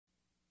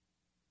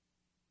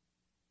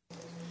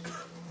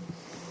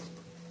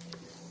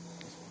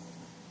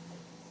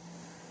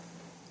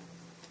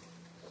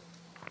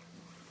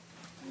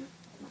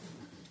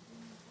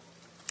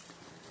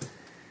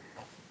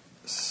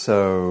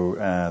So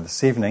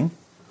this evening,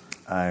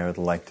 I would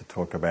like to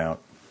talk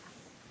about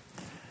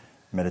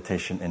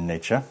meditation in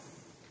nature,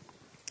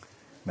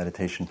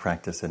 meditation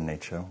practice in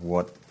nature,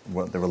 what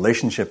the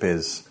relationship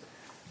is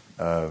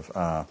of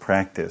our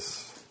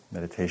practice,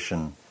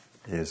 meditation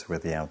is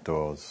with the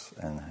outdoors,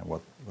 and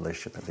what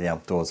relationship the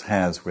outdoors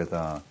has with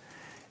our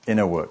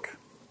inner work,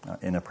 our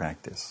inner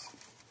practice.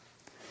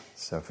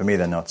 So for me,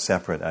 they're not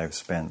separate. I've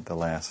spent the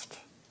last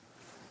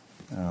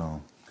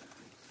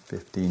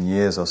 15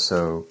 years or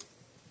so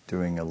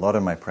doing a lot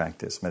of my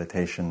practice,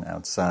 meditation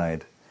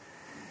outside,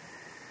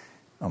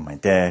 on my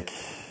deck,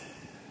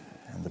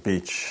 on the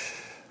beach,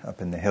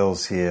 up in the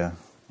hills here.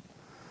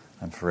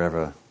 I'm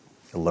forever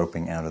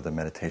eloping out of the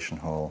meditation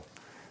hall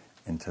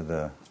into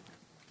the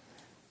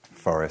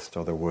forest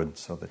or the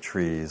woods or the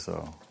trees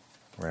or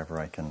wherever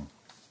I can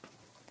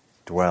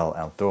dwell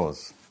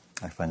outdoors.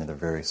 I find it a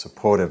very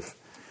supportive,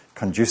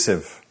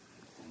 conducive,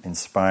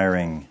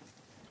 inspiring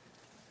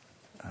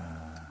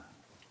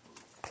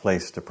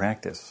place to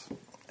practice.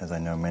 As I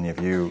know many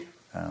of you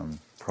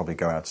probably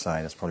go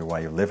outside. That's probably why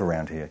you live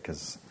around here,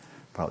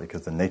 partly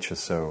because the nature's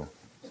so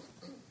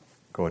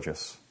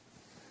gorgeous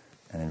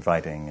and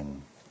inviting,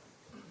 and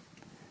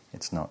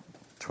it's not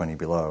 20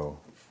 below,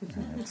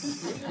 and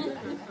it's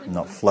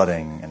not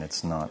flooding, and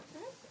it's not,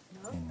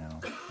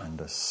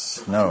 under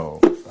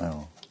snow.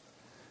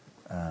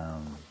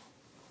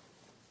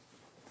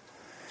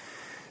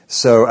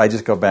 So I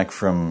just got back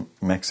from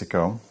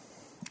Mexico.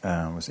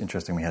 It was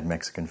interesting. We had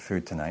Mexican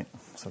food tonight.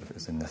 Sort of, it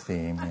was in the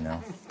theme,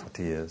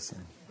 tortillas.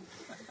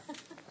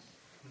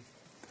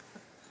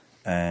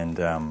 And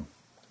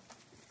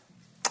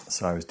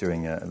so I was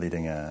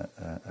leading a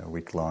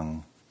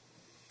week-long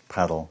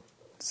paddle,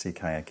 sea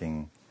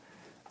kayaking,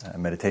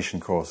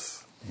 meditation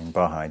course in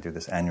Baja. I do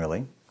this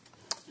annually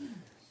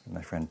with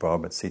my friend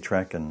Bob at Sea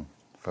Trek and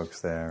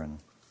folks there. And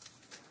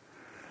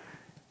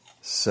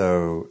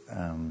so,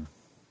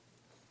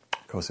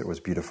 of course, it was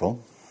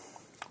beautiful.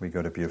 We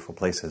go to beautiful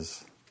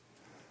places.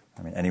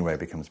 I mean, anywhere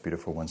becomes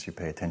beautiful once you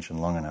pay attention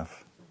long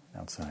enough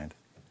outside.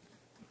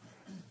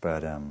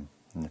 But and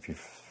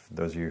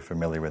those of you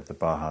familiar with the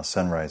Baja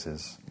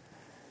sunrises,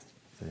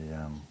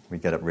 we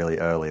get up really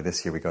early.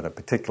 This year we got up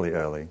particularly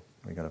early.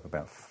 We got up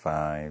about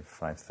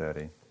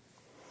 5:30.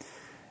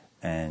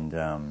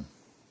 And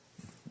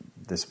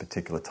this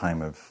particular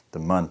time of the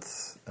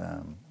month,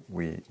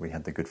 we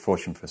had the good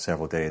fortune for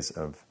several days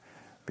of,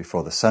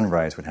 before the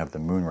sunrise, we'd have the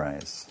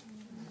moonrise.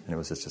 And it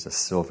was just a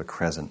silver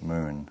crescent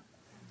moon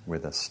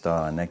with a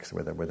star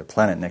with a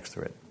planet next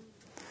to it.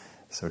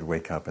 So we'd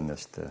wake up and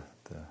the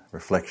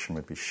reflection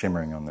would be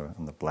shimmering on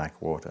the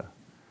black water,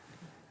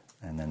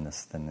 and then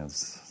there's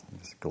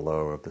this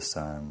glow of the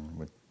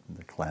sun.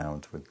 The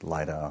clouds would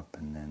light up,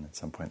 and then at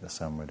some point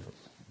this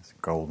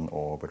golden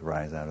orb would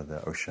rise out of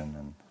the ocean,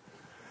 and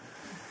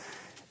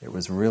it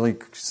was really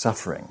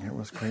suffering. It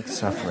was great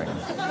suffering.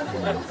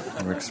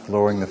 We're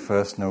exploring the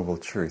first noble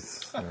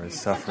truth. There is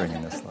suffering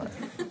in this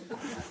life.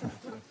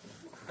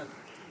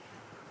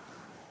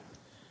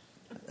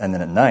 And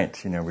then at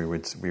night, we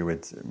would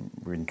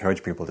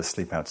encourage people to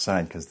sleep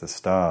outside because the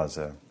stars,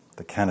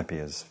 the canopy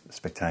is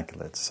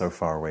spectacular. It's so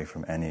far away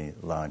from any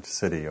large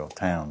city or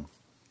town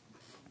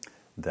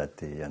that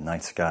the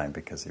night sky,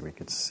 because we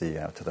could see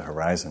out to the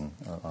horizon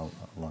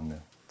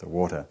along the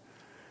water.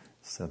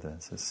 So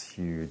there's this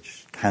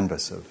huge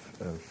canvas of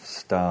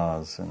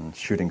stars and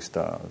shooting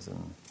stars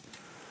and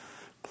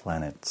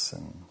planets,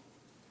 and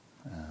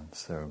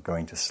so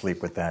going to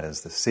sleep with that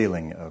as the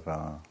ceiling of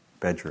our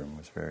bedroom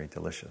was very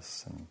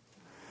delicious, and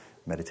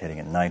meditating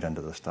at night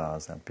under the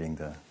stars, that being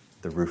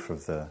the roof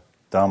of the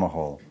Dharma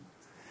hall.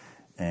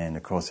 And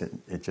of course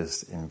it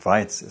just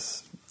invites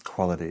this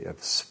quality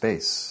of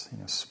space,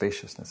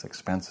 spaciousness,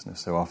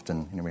 expansiveness. So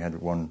often, we had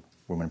one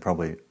woman,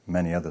 probably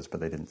many others, but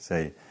they didn't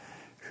say,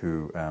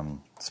 who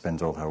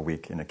spends all her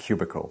week in a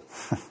cubicle,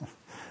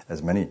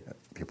 as many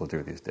people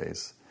do these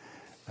days,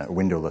 a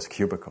windowless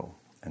cubicle.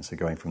 And so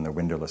going from the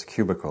windowless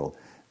cubicle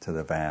to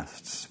the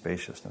vast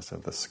spaciousness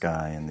of the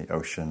sky and the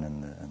ocean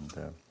and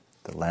the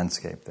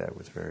landscape there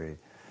was very,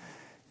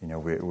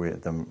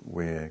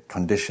 we're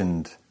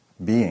conditioned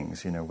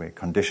beings, we're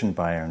conditioned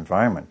by our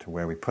environment to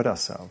where we put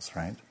ourselves,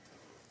 right?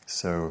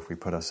 So if we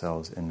put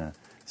ourselves in a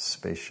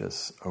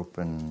spacious,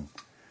 open,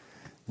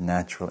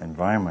 natural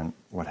environment,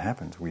 what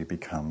happens? We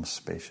become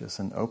spacious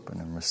and open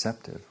and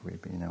receptive.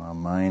 Our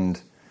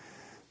mind,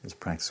 there's a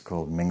practice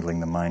called mingling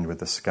the mind with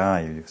the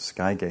sky. You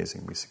sky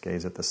gazing. We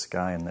gaze at the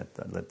sky and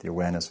let the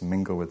awareness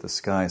mingle with the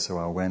sky, so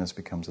our awareness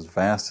becomes as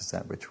vast as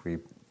that which we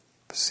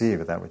perceive,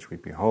 or that which we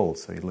behold.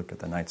 So you look at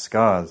the night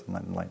stars,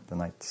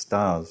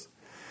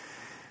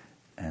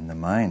 and the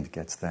mind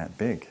gets that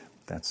big,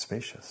 that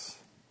spacious.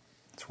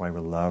 That's why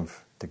we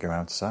love to go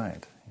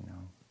outside,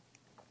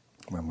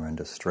 when we're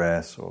under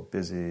stress or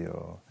busy,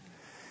 or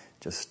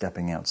just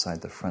stepping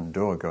outside the front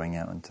door, going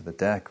out into the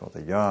deck or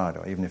the yard,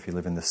 or even if you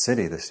live in the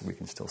city, we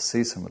can still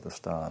see some of the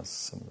stars,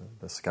 some of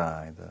the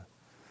sky.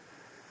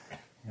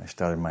 I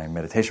started my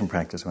meditation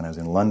practice when I was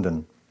in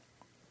London,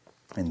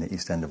 in the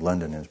East End of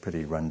London. It was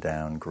pretty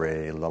run-down,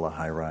 grey,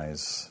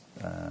 high-rise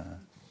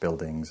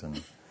buildings,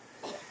 and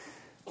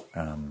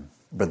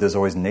but there's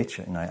always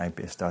nature. And I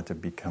started to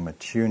become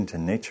attuned to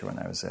nature when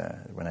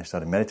I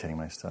started meditating.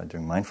 When I started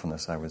doing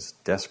mindfulness, I was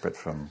desperate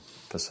for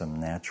some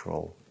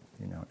natural,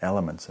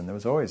 elements. And there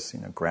was always,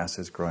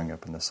 grasses growing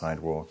up in the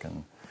sidewalk,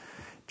 and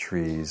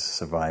trees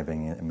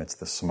surviving amidst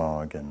the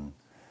smog, and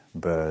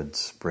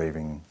birds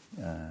braving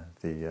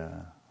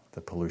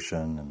the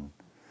pollution, and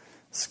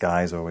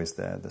sky's always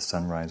there. The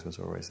sunrise was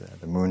always there.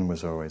 The moon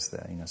was always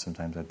there.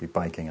 Sometimes I'd be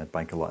biking. I'd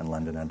bike a lot in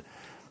London. I'd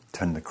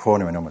turn the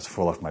corner and almost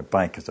fall off my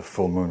bike because the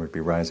full moon would be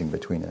rising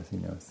between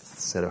a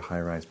set of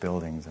high-rise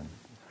buildings. And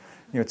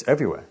it's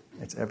everywhere.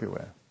 It's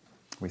everywhere.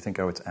 We think,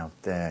 it's out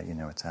there.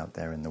 It's out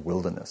there in the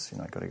wilderness.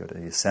 I've got to go to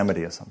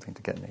Yosemite or something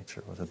to get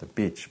nature, or to the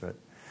beach. But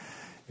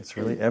it's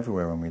really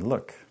everywhere when we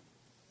look.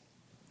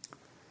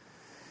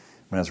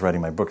 When I was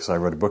writing my book, so I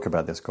wrote a book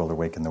about this called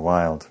Awake in the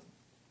Wild.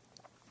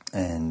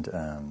 And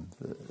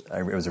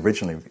it was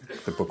originally,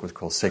 the book was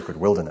called Sacred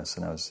Wilderness,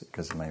 and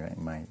because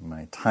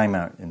my time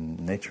out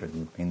in nature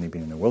had mainly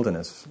been in the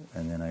wilderness,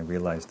 and then I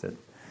realized that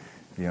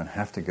you don't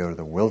have to go to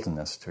the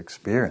wilderness to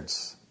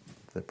experience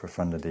the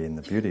profundity and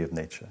the beauty of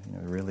nature.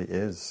 It really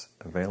is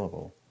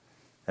available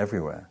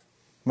everywhere,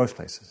 most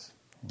places.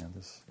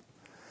 There's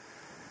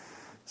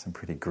some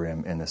pretty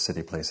grim inner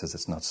city places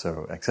it's not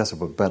so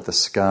accessible, but the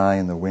sky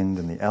and the wind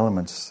and the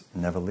elements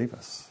never leave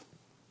us.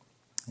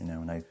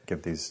 And I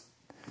give these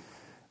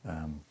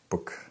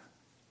book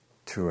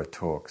tour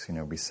talks,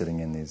 be sitting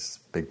in these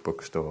big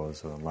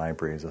bookstores or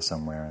libraries or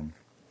somewhere,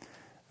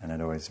 and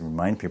I'd always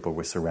remind people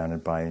we're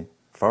surrounded by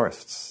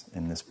forests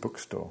in this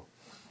bookstore.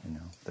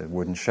 The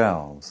wooden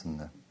shelves and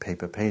the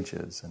paper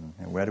pages, and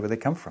where do they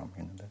come from?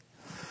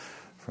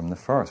 From the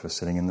forest. We're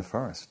sitting in the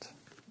forest.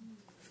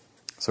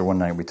 So one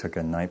night we took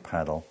a night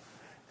paddle,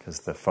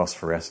 because the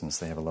phosphorescence,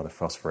 they have a lot of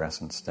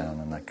phosphorescence down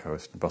on that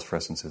coast.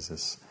 Phosphorescence is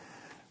this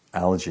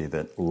algae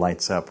that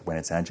lights up when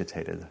it's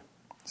agitated.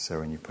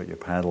 So when you put your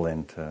paddle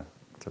in to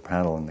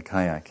paddle in the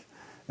kayak,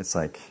 it's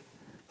like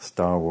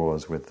Star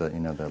Wars with the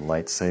the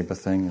lightsaber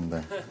thing,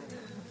 and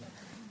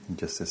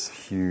just this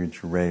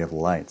huge ray of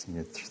light. And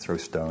you throw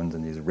stones,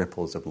 and these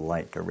ripples of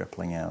light go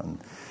rippling out. And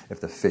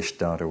if the fish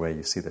dart away,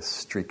 you see this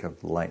streak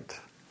of light.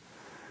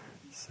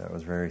 So it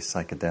was very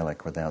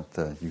psychedelic without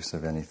the use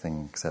of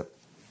anything except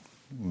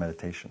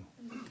meditation.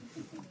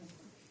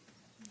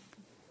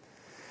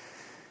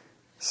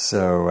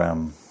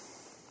 So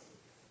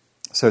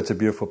it's a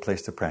beautiful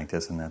place to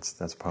practice, and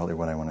that's partly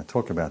what I want to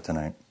talk about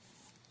tonight.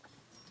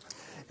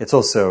 It's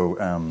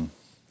also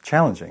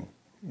challenging,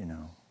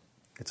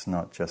 It's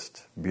not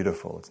just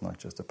beautiful. It's not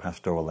just a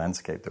pastoral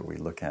landscape that we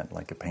look at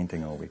like a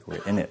painting all week.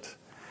 We're in it,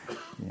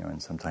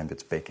 and sometimes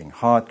it's baking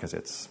hot because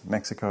it's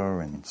Mexico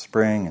in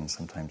spring, and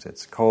sometimes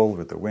it's cold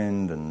with the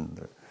wind.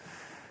 And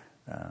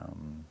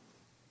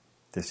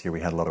this year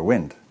we had a lot of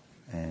wind,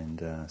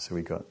 and so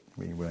we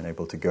weren't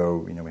able to go.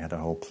 We had a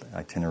whole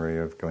itinerary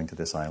of going to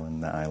this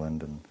island, that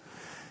island, and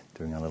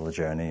doing a little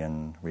journey,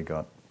 and we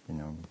got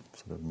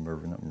sort of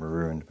not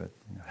marooned, but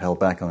held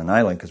back on an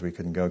island because we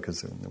couldn't go,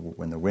 because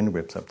when the wind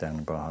whips up down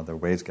in Baja, the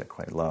waves get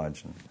quite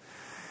large and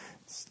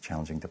it's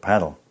challenging to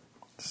paddle.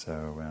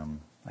 So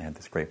I had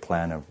this great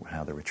plan of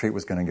how the retreat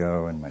was going to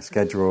go and my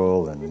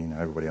schedule, and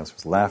everybody else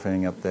was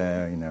laughing up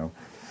there,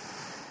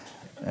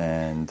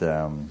 and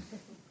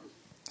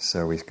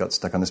so we got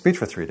stuck on this beach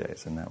for 3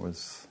 days, and it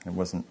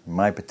wasn't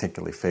my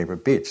particularly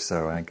favorite beach.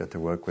 So I got to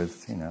work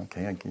with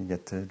I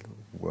get to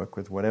work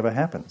with whatever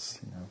happens.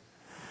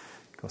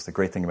 Of course, the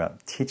great thing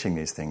about teaching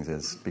these things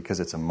is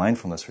because it's a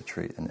mindfulness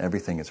retreat and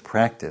everything is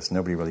practice,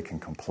 nobody really can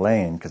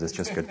complain because it's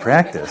just good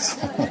practice.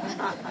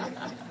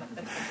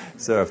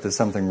 So if there's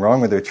something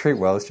wrong with the retreat,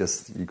 well, it's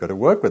just you've got to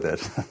work with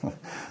it.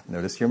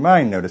 Notice your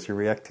mind, notice your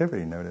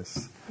reactivity,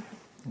 notice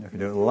if you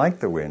don't like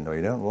the wind, or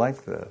you don't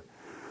like the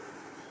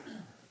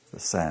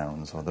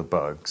sounds, or the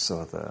bugs,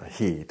 or the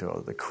heat,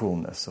 or the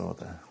coolness, or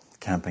the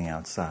camping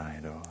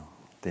outside, or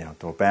the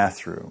outdoor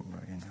bathroom,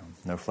 or,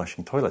 no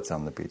flushing toilets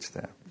on the beach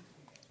there.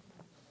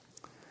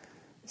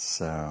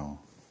 So,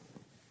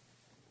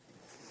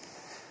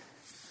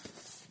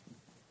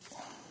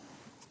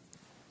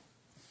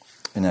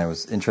 it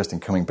was interesting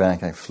coming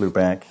back. I flew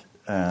back,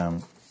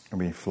 and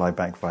we fly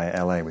back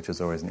via LA, which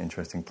is always an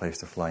interesting place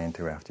to fly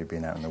into after you've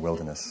been out in the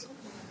wilderness.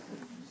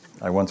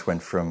 I once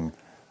went from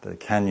the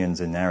canyons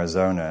in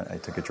Arizona. I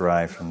took a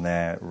drive from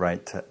there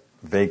right to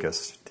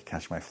Vegas to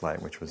catch my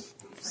flight, which was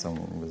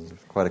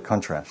quite a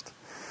contrast.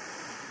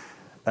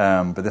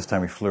 But this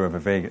time we flew over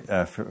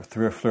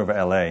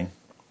LA,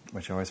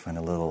 which I always find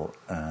a little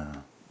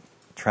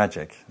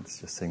tragic. It's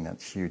just seeing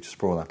that huge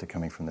sprawl after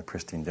coming from the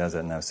pristine desert.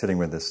 And I was sitting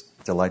with this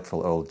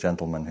delightful old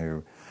gentleman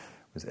who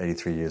was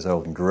 83 years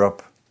old and grew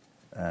up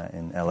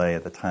in LA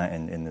at the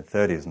time, in the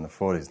 30s and the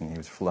 40s, and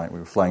we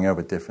were flying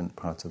over different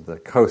parts of the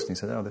coast, and he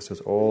said, this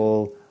was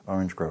all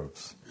orange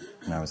groves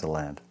when I was a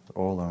lad.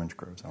 All orange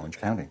groves, Orange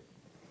County.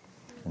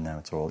 And now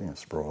it's all,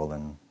 sprawl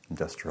and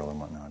industrial and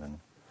whatnot. And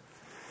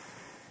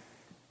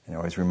it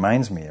always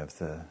reminds me of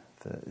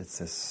it's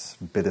this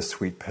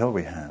bittersweet pill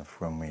we have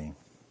when we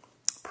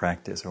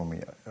practice, when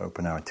we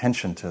open our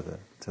attention to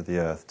the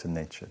earth, to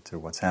nature, to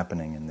what's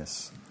happening in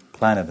this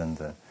planet and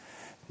the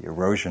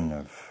erosion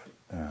of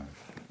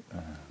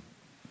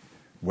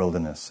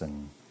wilderness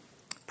and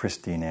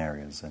pristine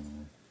areas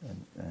and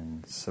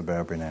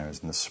suburban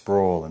areas and the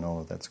sprawl and all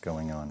of that's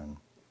going on.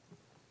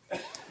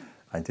 And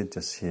I did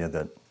just hear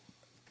that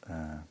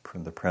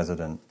the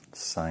president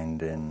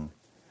signed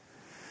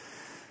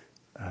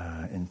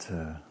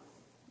into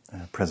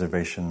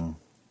preservation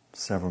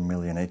several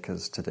million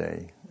acres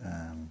today,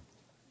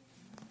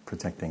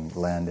 protecting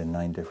land in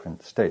 9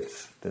 different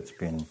states. That's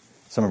been,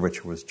 some of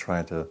which was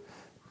Clinton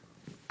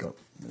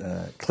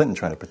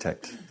tried to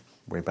protect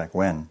way back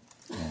when,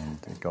 and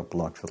it got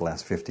blocked for the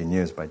last 15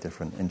 years by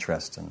different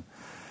interests. And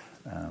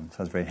so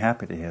I was very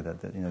happy to hear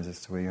that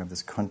just where you have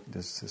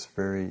this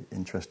very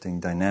interesting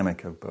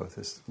dynamic of both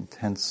this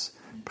intense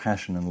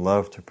passion and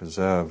love to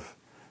preserve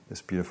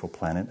this beautiful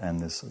planet and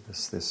this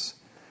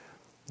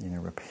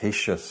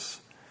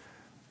rapacious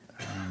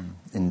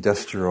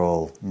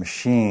industrial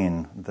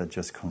machine that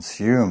just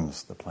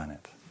consumes the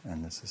planet.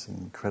 And this is an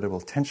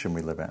incredible tension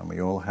we live in. And we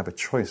all have a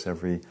choice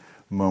every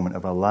moment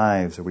of our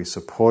lives. Are we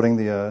supporting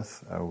the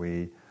earth? Are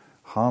we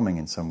harming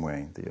in some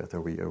way the earth?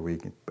 Are we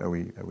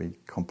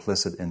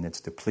complicit in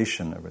its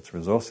depletion of its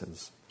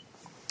resources?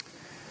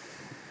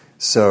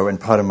 So, and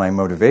part of my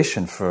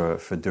motivation for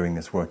doing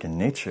this work in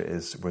nature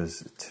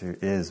was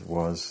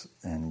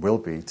and will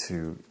be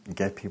to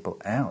get people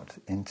out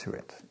into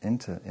it,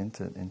 into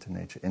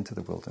nature, into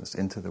the wilderness,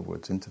 into the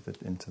woods, into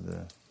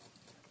the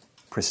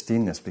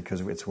pristineness, because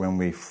it's when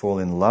we fall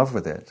in love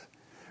with it,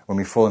 when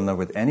we fall in love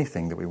with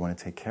anything, that we want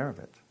to take care of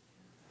it.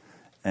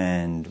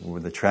 And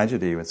with the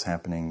tragedy that's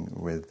happening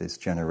with this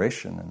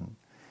generation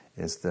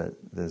is that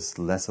there's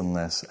less and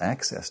less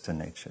access to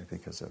nature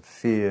because of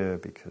fear,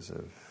 because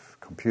of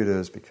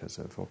computers, because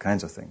of all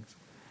kinds of things.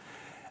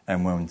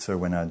 And when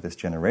this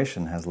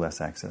generation has less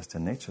access to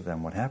nature,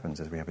 then what happens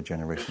is we have a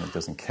generation that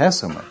doesn't care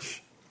so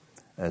much.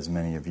 As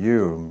many of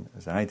you,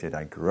 as I did,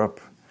 I grew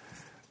up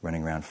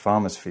running around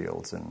farmers'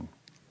 fields and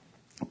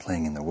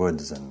playing in the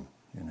woods and,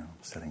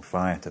 setting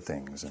fire to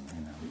things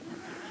and,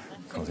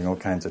 causing all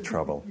kinds of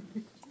trouble.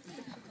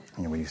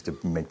 We used to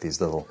make these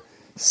little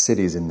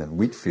cities in the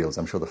wheat fields.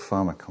 I'm sure the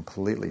farmer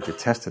completely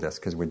detested us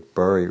because we'd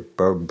burrow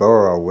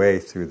our way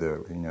through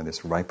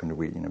this ripened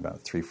wheat,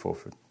 about 3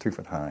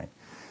 foot high.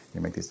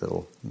 You make these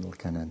little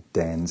kind of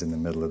dens in the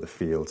middle of the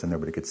fields, and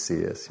nobody could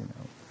see us,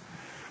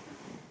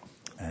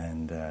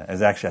 And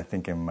as actually, I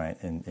think in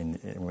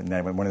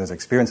one of those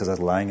experiences, I was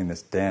lying in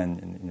this den,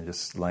 and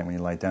just when you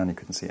lie down, you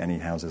couldn't see any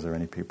houses or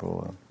any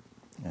people,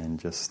 and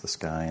just the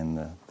sky and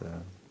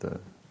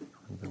the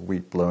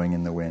wheat blowing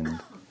in the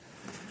wind.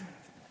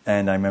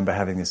 And I remember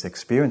having this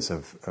experience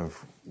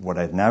of what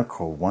I'd now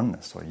call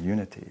oneness or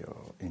unity,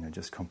 or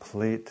just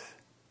complete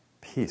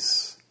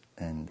peace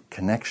and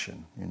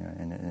connection,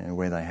 in a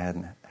way that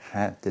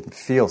I didn't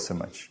feel so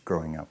much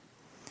growing up.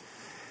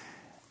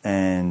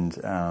 And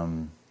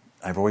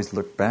I've always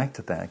looked back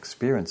to that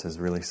experience as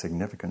really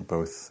significant,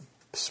 both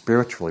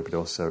spiritually but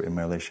also in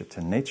my relationship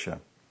to nature.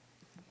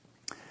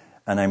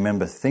 And I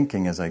remember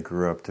thinking, as I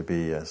grew up to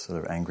be a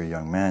sort of angry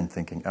young man,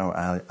 thinking,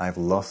 I've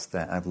lost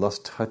that. I've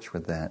lost touch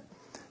with that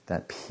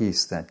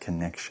peace, that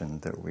connection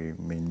that we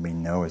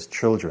know as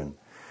children.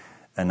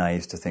 And I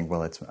used to think,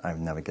 well, I'll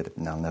never get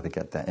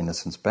that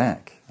innocence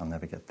back. I'll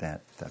never get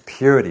that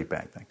purity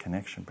back, that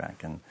connection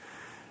back. And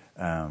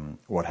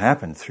what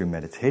happened through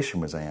meditation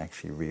was I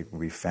actually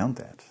refound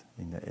that.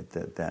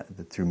 That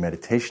through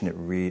meditation it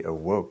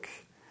reawoke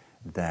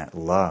that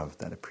love,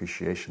 that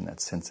appreciation,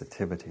 that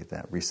sensitivity,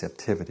 that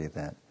receptivity,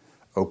 that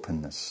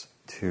openness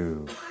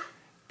to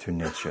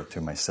nature,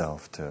 to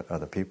myself, to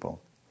other people.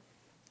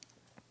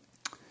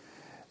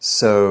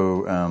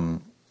 So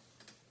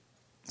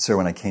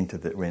when I came to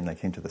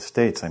the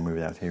States, I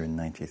moved out here in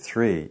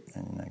 '93,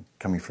 and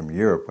coming from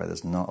Europe, where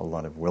there's not a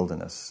lot of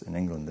wilderness. In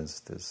England,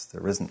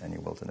 there isn't any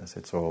wilderness.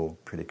 It's all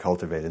pretty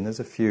cultivated, and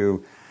there's a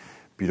few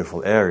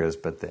beautiful areas,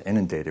 but they're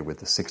inundated with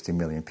the 60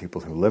 million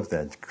people who live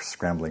there,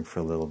 scrambling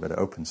for a little bit of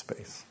open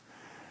space.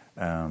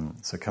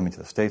 So coming to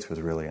the States was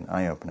really an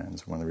eye-opener, and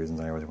one of the reasons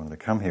I always wanted to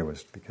come here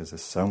was because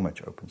there's so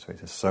much open space,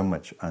 there's so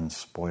much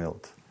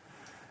unspoiled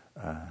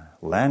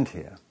land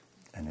here.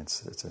 And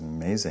it's an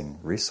amazing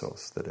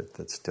resource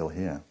that's still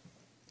here.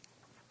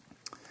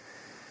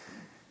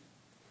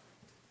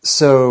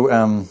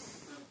 So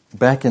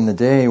back in the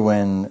day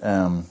when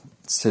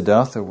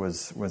Siddhartha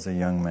was a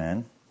young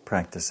man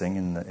practicing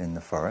in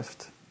the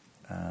forest,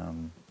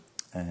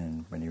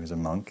 and when he was a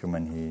monk, and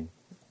when he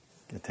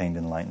attained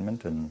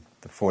enlightenment, and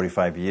the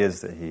 45 years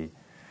that he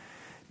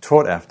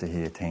taught after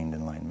he attained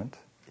enlightenment,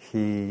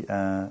 he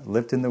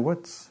lived in the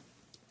woods.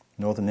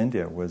 Northern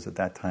India was at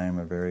that time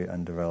a very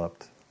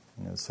undeveloped,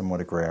 somewhat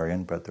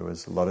agrarian, but there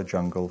was a lot of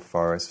jungle,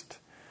 forest,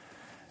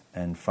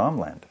 and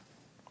farmland.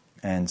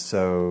 And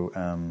so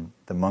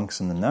the monks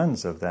and the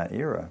nuns of that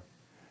era,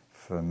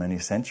 for many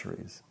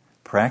centuries,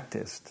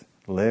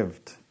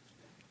 lived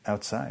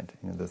outside.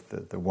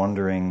 The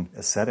wandering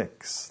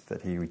ascetics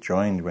that he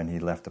joined when he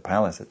left the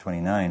palace at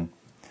 29,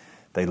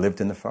 they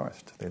lived in the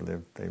forest.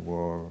 They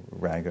wore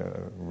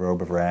a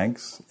robe of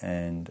rags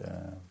and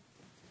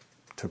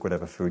took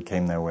whatever food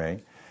came their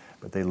way,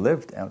 but they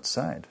lived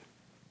outside.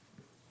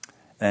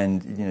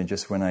 And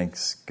just when I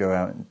go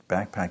out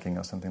backpacking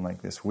or something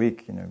like this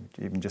week,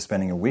 even just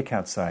spending a week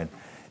outside,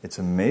 it's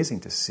amazing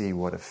to see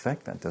what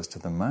effect that does to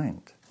the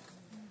mind.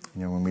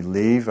 When we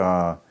leave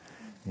our,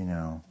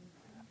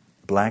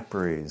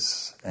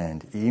 Blackberries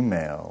and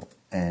email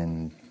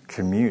and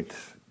commute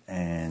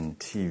and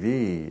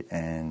TV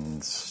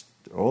and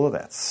all of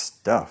that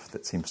stuff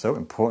that seems so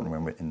important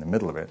when we're in the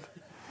middle of it,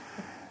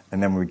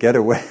 and then we get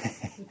away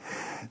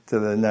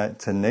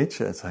to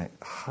nature, it's like,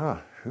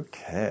 who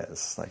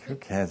cares? Like, who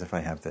cares if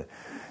I have the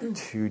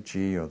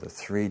 2G or the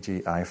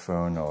 3G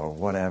iPhone or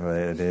whatever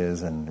it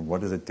is, and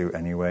what does it do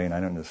anyway, and I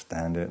don't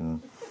understand it,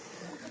 and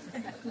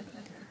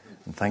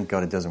thank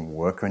God it doesn't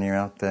work when you're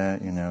out there,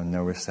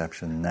 no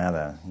reception,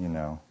 nada,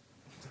 no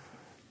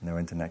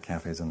internet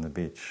cafes on the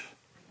beach.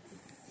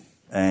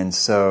 And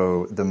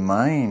so the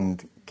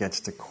mind gets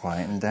to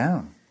quieten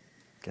down,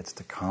 gets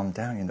to calm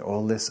down.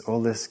 All this,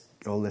 what do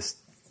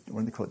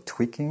they call it,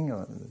 tweaking?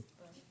 Or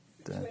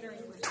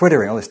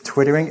twittering, all this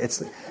twittering.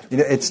 It's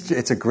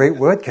a great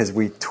word because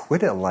we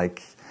twitter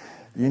like,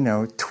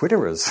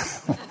 Twitterers.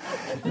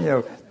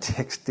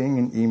 Texting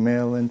and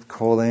email and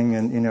calling,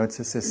 and it's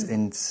just this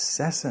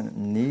incessant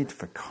need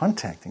for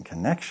contact and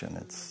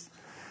connection.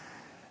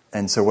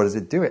 And so what does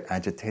it do? It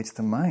agitates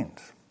the mind.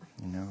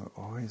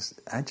 Always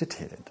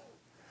agitated.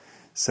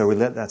 So we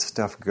let that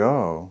stuff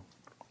go,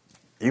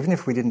 even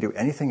if we didn't do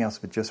anything else,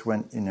 but just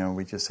went,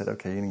 we just said,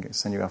 okay, you can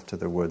send you off to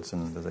the woods,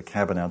 and there's a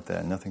cabin out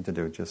there, nothing to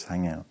do, just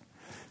hang out,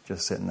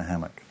 just sit in the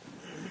hammock.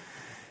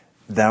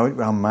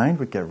 Our mind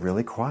would get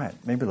really quiet,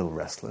 maybe a little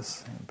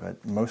restless,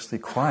 but mostly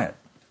quiet.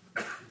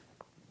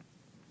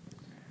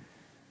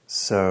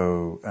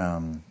 So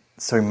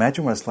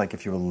imagine what it's like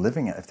if you were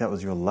living it, if that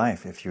was your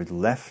life, if you had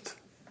left,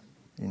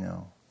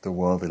 the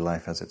worldly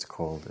life as it's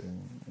called,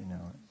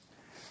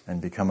 and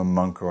become a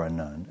monk or a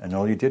nun, and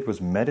all you did was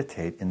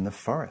meditate in the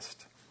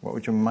forest. What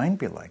would your mind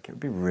be like? It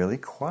would be really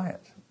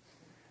quiet,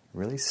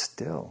 really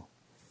still,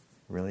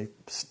 really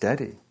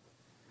steady.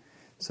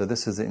 So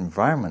this is the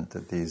environment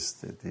that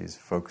these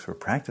folks were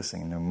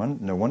practicing.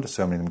 No wonder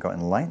so many of them got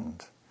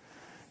enlightened,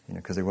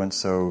 because they weren't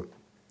so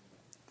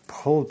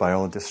pulled by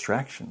all the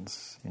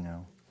distractions.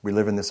 We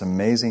live in this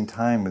amazing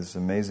time with this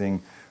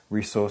amazing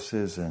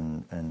resources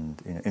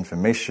and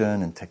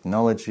information and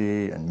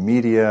technology and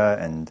media,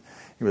 and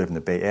we live in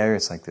the Bay Area.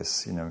 It's like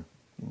this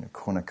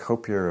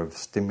cornucopia of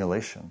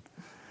stimulation,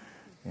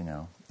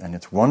 and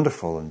it's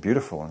wonderful and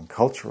beautiful and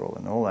cultural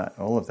and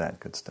all of that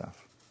good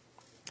stuff.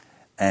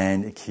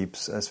 And it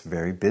keeps us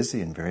very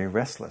busy and very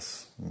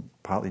restless,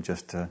 partly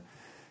just to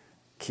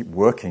keep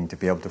working to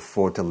be able to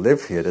afford to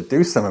live here to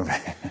do some of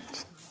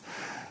it.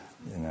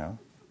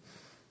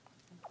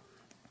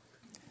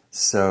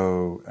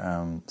 So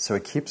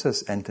it keeps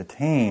us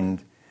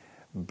entertained,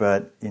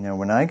 but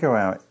when I go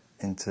out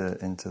into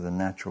the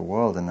natural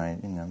world and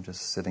I'm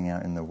just sitting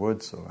out in the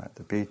woods or at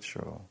the beach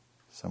or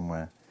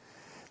somewhere,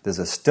 there's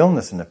a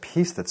stillness and a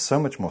peace that's so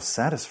much more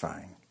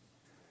satisfying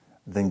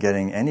than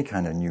getting any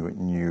kind of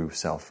new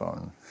cell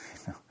phone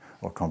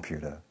or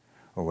computer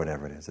or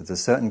whatever it is. It's a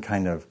certain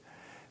kind of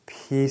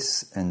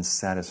peace and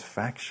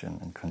satisfaction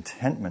and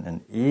contentment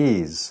and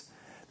ease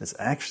that's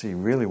actually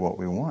really what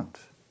we want.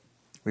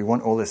 We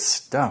want all this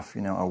stuff,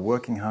 are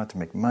working hard to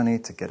make money,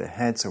 to get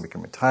ahead so we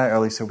can retire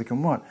early, so we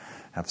can what?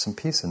 Have some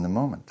peace in the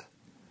moment.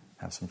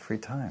 Have some free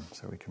time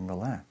so we can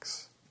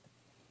relax.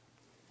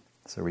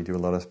 So we do a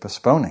lot of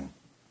postponing.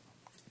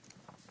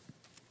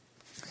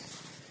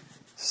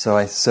 So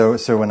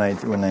when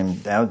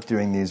I'm out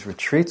doing these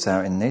retreats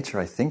out in nature,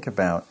 I think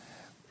about,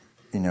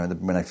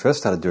 when I first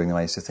started doing them,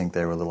 I used to think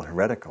they were a little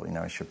heretical.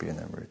 I should be in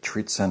a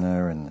retreat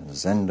center and a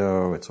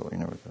zendo. It's all,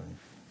 with the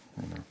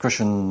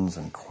cushions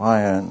and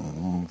quiet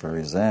and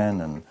very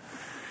zen.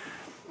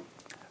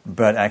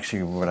 But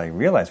actually, what I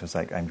realized was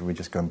we're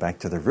just going back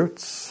to the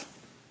roots,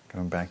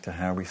 going back to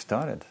how we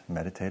started,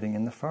 meditating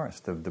in the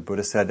forest. The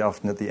Buddha said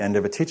often at the end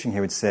of a teaching, he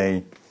would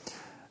say.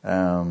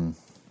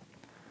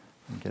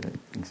 Get it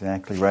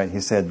exactly right. He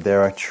said,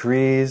 there are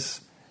trees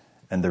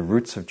and the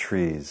roots of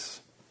trees.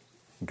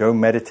 Go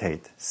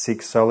meditate,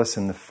 seek solace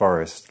in the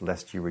forest,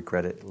 lest you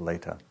regret it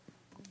later.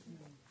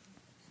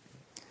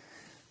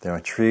 There are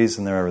trees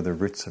and there are the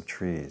roots of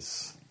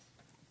trees.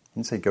 He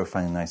didn't say go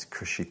find a nice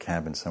cushy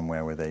cabin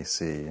somewhere with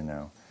AC, in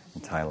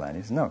Thailand.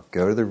 He said, no,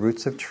 go to the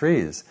roots of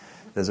trees.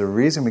 There's a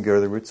reason we go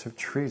to the roots of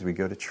trees. We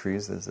go to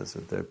trees,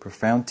 they're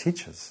profound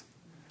teachers.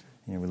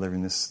 We live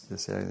in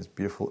this area, there's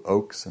beautiful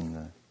oaks and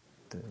the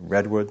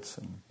redwoods,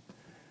 and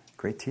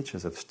great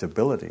teachers of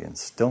stability and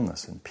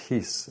stillness and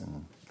peace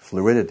and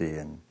fluidity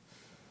and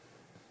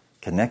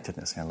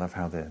connectedness. I love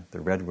how the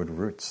redwood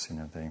roots,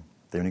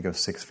 they only go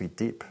 6 feet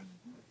deep,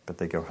 but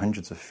they go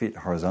hundreds of feet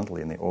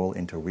horizontally, and they all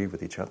interweave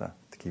with each other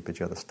to keep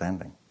each other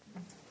standing.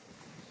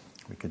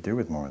 We could do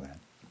with more of that.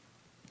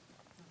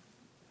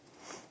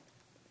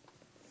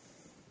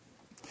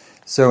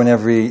 So in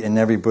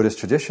every Buddhist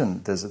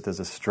tradition, there's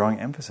a strong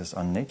emphasis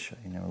on nature.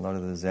 A lot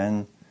of the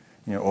Zen,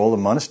 all the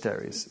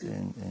monasteries,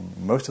 in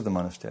most of the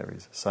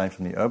monasteries, aside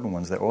from the urban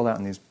ones, they're all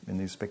out in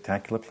these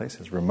spectacular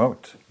places,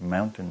 remote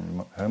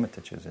mountain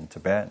hermitages in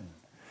Tibet,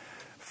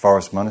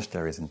 forest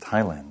monasteries in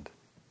Thailand.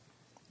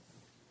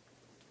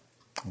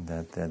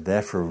 That they're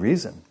there for a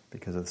reason,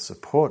 because of the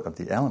support of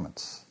the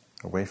elements,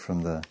 away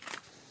from the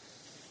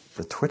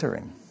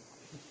twittering.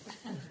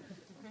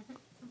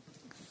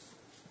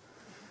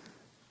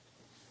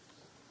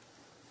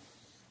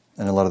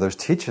 And a lot of those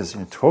teachers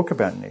talk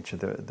about nature.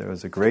 There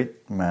was a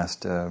great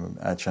master,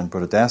 Ajahn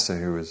Buddhadasa,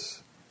 who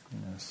was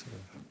sort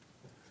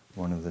of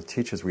one of the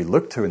teachers we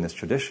look to in this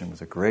tradition,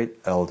 was a great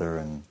elder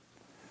and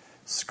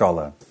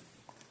scholar.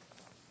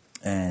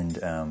 And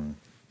a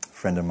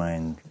friend of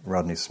mine,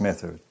 Rodney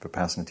Smith, a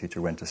Vipassana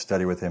teacher, went to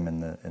study with him in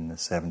the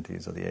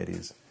 70s or the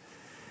 80s.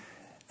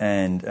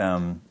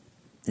 And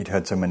he'd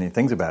heard so many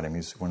things about him.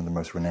 He's one of the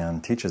most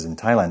renowned teachers in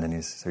Thailand,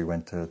 and so he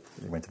went to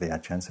the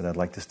Ajahn and said, "I'd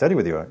like to study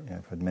with you.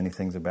 I've heard many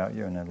things about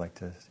you, and I'd like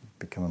to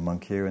become a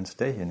monk here and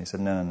stay here." And he said,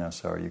 No,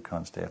 sorry, you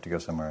can't stay. I have to go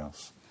somewhere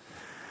else."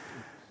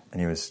 And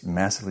he was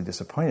massively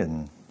disappointed,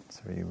 and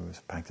so he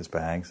packed his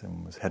bags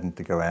and was heading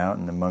to go out,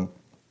 and the monk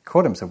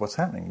caught him and said, "What's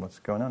happening? What's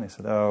going on?" He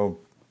said, "Oh,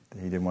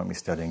 he didn't want me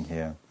studying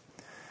here."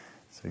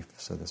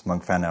 So this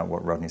monk found out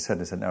what Rodney said.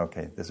 He said, "No,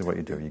 okay, this is what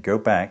you do. You go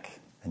back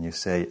and you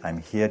say, 'I'm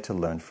here to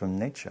learn from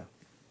nature.'"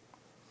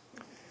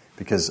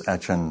 Because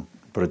Ajahn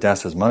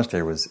Buddhadasa's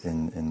monastery was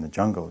in the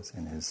jungles,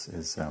 and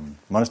his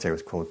monastery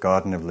was called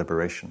Garden of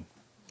Liberation.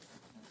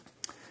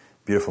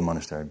 Beautiful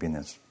monastery. I've been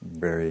there. It's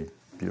very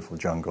beautiful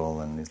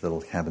jungle and these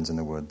little cabins in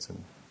the woods.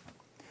 And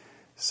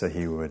so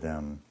he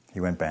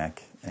went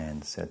back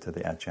and said to the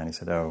Ajahn, he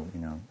said, "Oh,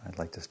 I'd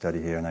like to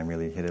study here, and I'm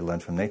really here to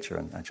learn from nature."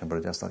 And Ajahn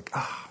Buddhadasa was like,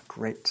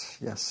 great,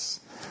 yes.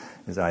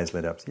 His eyes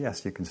lit up.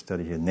 Yes, you can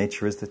study here.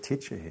 Nature is the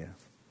teacher here.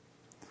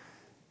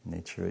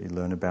 Nature, you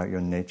learn about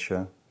your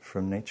nature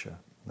from nature.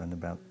 Learn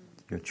about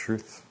your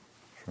truth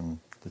from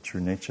the true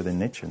nature in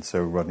nature. And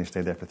so Rodney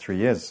stayed there for 3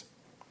 years,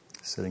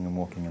 sitting and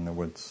walking in the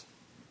woods.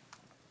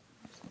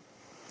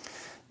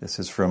 This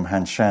is from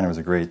Han Shan, who was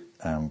a great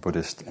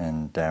Buddhist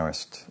and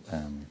Taoist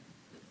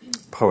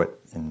poet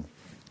in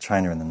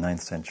China in the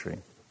 9th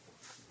century.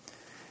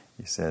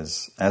 He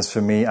says, "As for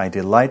me, I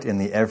delight in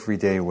the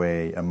everyday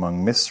way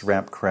among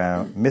mist-wrapped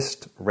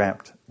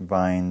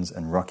vines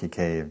and rocky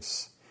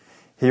caves.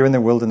 Here in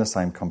the wilderness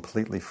I am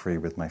completely free,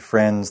 with my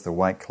friends, the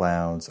white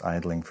clouds,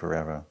 idling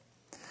forever.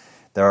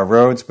 There are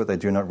roads, but they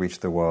do not reach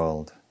the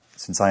world.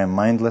 Since I am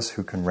mindless,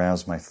 who can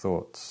rouse my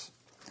thoughts?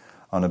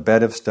 On a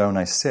bed of stone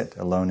I sit,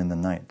 alone in the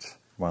night,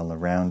 while the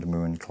round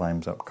moon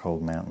climbs up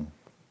cold mountain."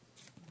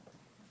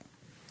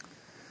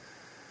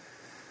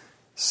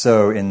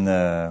 So in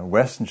the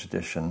Western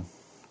tradition,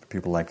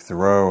 people like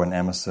Thoreau and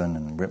Emerson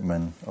and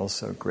Whitman,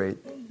 also great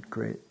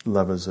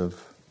lovers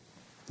of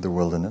the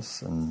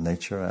wilderness and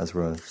nature, as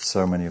were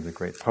so many of the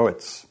great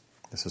poets.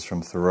 This is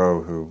from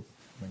Thoreau, who,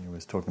 when he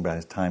was talking about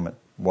his time at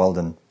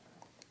Walden,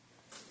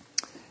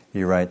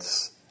 he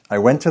writes, "I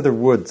went to the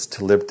woods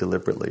to live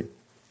deliberately,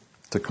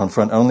 to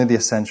confront only the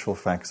essential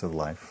facts of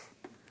life,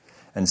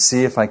 and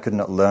see if I could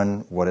not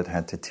learn what it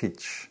had to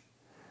teach,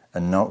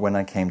 and not when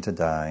I came to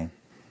die,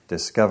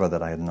 discover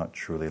that I had not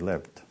truly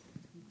lived."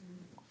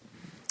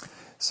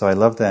 So I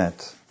love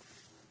that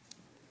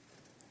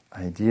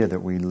idea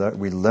that we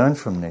learn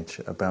from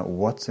nature about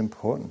what's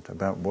important,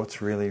 about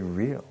what's really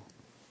real.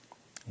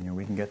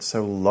 We can get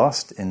so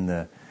lost in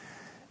the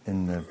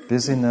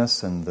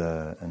busyness and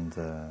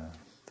the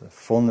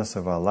fullness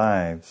of our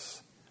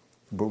lives,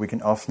 but we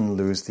can often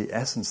lose the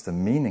essence, the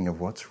meaning of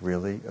what's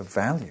really of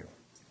value.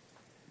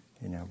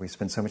 We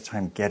spend so much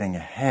time getting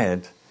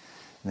ahead,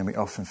 and then we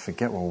often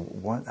forget, well,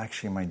 what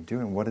actually am I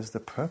doing? What is the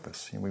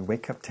purpose? We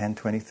wake up 10,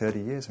 20, 30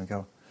 years and we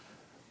go,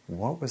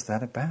 what was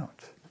that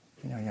about?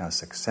 I was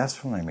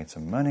successful and I made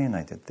some money and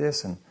I did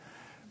this,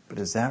 but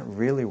is that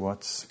really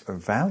what's of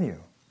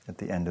value at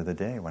the end of the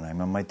day when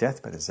I'm on my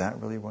deathbed? Is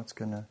that really what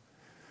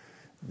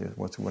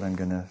I'm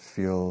gonna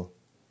feel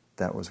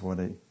that was what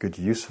a good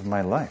use of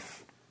my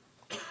life?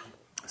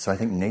 So I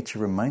think nature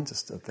reminds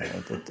us of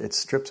that. It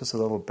strips us a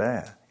little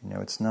bare.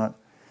 It's not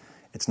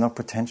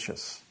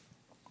pretentious.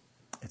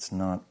 It's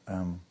not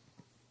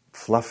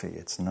fluffy.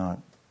 It's not.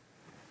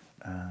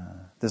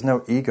 There's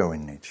no ego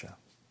in nature,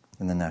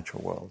 in the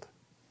natural world.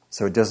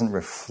 So it doesn't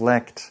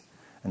reflect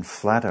and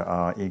flatter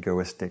our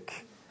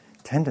egoistic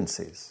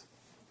tendencies.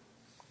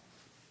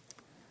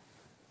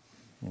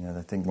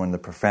 I think one of the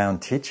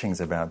profound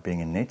teachings about being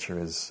in nature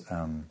is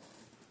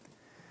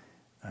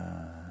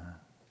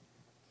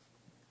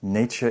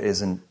nature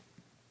isn't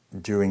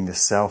doing the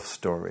self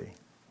story.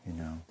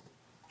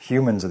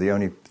 Humans are the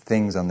only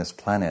things on this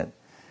planet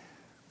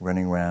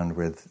running around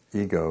with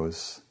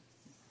egos,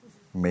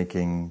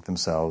 making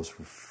themselves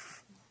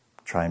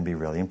try and be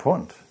really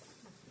important.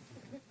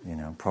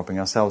 Propping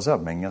ourselves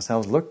up, making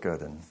ourselves look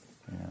good, and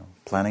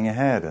planning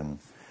ahead and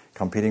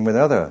competing with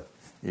other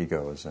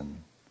egos,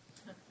 and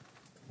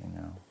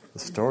the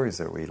stories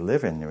that we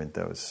live in with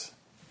those.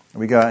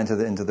 We go out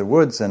into the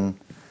woods, and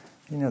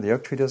the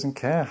oak tree doesn't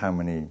care how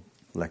many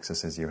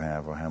Lexuses you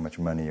have, or how much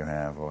money you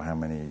have, or how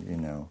many,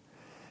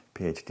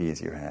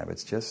 PhDs you have.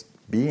 It's just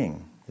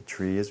being. The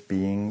tree is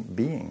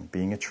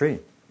being a tree.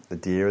 The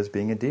deer is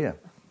being a deer.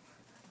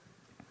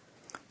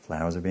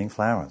 Flowers are being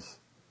flowers.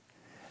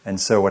 And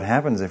so what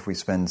happens if we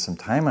spend some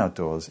time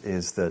outdoors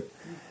is that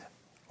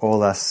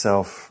all our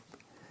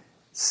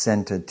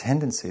self-centered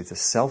tendencies, the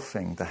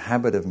selfing, the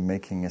habit of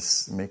making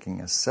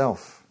a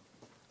self,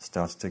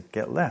 starts to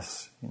get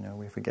less.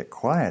 If we get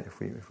quiet, if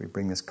we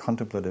bring this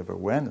contemplative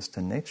awareness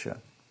to nature,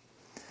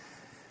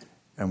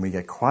 and we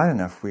get quiet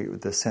enough,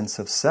 the sense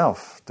of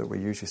self that we're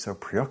usually so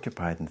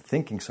preoccupied and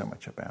thinking so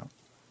much about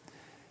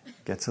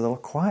gets a little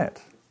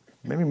quiet.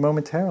 Maybe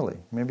momentarily.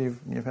 Maybe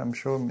I'm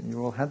sure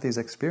you all had these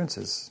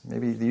experiences.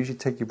 Maybe they usually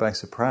take you by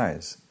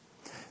surprise.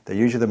 They're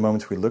usually the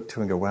moments we look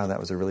to and go, wow, that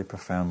was a really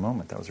profound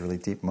moment. That was a really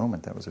deep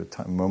moment. That was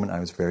a moment I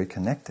was very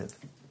connected.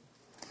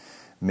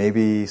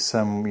 Maybe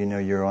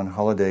you're on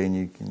holiday and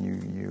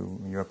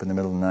you're up in the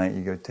middle of the night,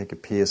 you go take a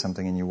pee or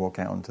something and you walk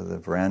out onto the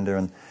veranda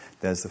and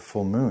there's the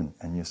full moon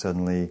and you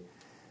suddenly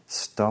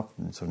stop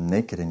and sort of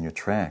naked in your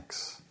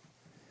tracks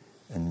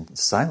and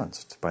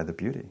silenced by the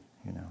beauty,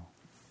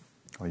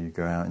 Or you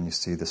go out and you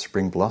see the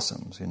spring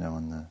blossoms, and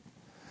the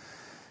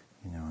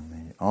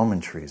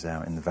almond trees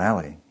out in the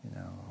valley,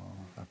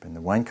 up in the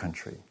wine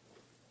country.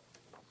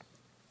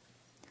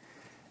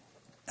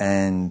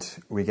 And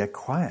we get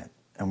quiet.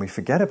 And we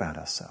forget about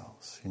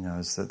ourselves.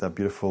 It's that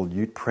beautiful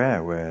Ute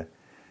prayer where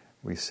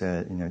we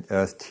said,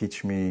 Earth,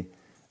 teach me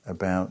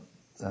about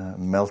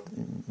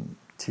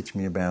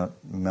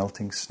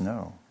melting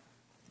snow.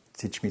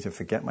 Teach me to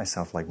forget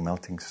myself like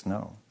melting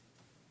snow.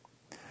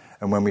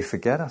 And when we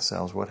forget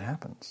ourselves, what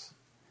happens?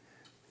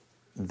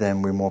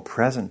 Then we're more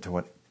present to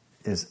what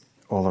is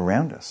all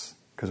around us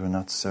because we're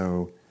not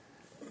so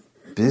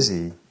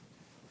busy,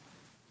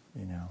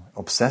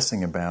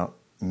 obsessing about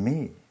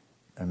me.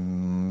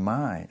 And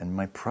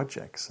my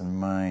projects and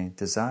my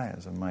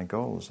desires and my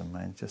goals and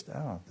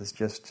there's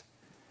just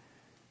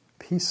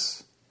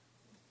peace.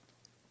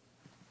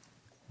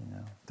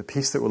 The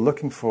peace that we're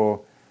looking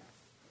for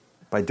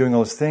by doing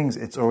all those things,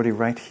 it's already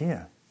right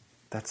here.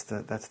 That's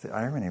the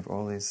irony of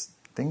all these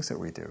things that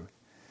we do.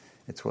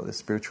 It's what the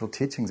spiritual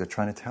teachings are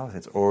trying to tell us.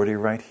 It's already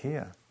right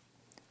here.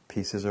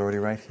 Peace is already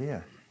right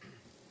here.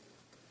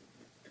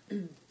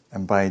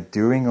 And by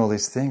doing all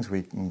these things,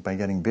 by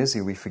getting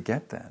busy, we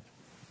forget that.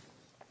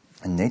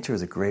 And nature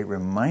is a great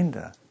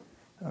reminder.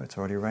 Oh, it's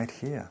already right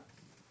here.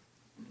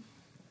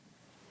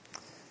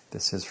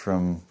 This is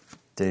from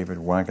David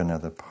Wagner,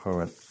 the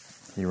poet.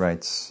 He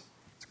writes,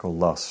 it's called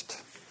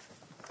Lost.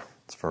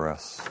 It's for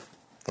us,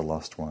 the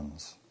lost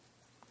ones.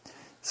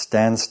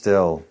 Stand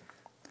still.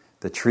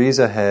 The trees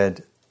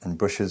ahead and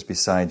bushes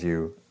beside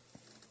you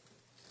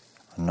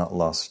are not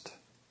lost.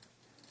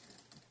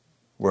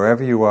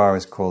 Wherever you are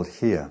is called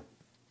here,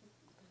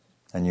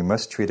 and you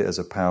must treat it as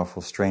a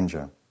powerful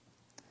stranger.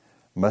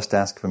 Must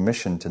ask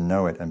permission to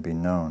know it and be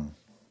known.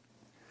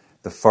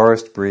 The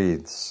forest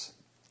breathes.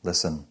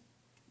 Listen.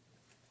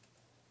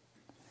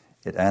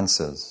 It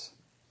answers.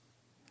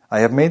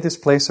 I have made this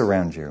place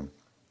around you.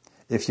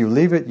 If you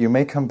leave it, you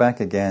may come back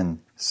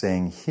again,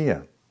 saying,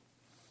 here.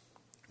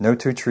 No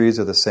two trees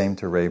are the same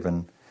to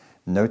raven.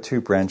 No two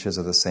branches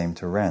are the same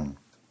to wren.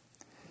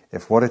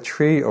 If what a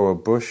tree or a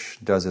bush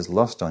does is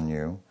lost on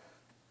you,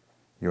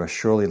 you are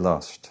surely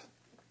lost.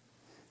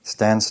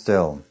 Stand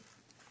still.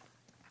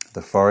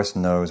 The forest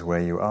knows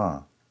where you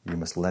are. You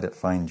must let it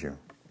find you.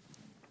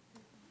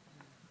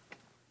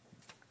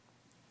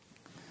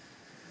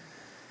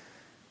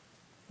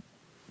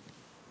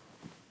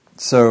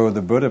 So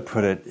the Buddha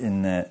put it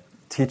in that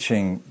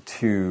teaching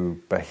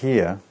to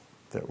Bahia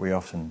that we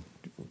often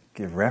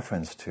give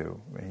reference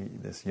to.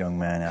 This young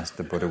man asked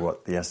the Buddha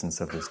what the essence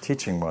of his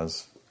teaching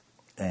was,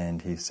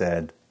 and he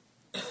said,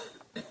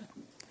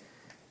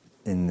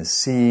 in the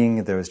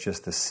seeing, there was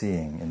just the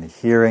seeing. In the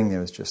hearing,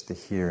 there was just the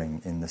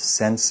hearing. In the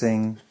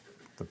sensing,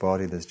 the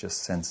body, there's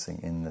just sensing.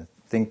 In the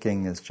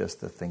thinking, there's just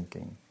the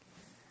thinking.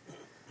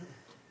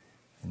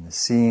 In the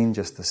seen,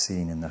 just the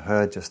seen. In the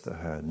heard, just the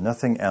heard.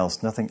 Nothing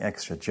else, nothing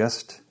extra,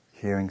 just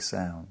hearing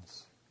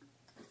sounds.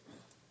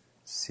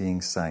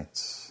 Seeing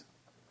sights.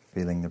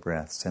 Feeling the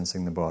breath,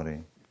 sensing the body.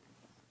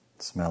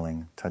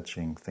 Smelling,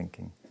 touching,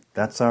 thinking.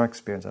 That's our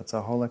experience. That's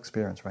our whole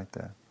experience right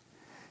there.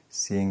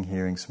 Seeing,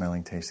 hearing,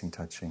 smelling, tasting,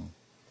 touching.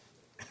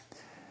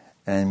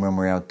 And when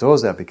we're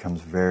outdoors, that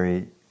becomes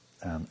very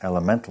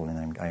elemental.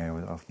 And I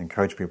often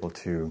encourage people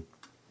to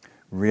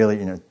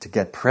really, to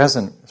get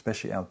present,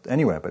 especially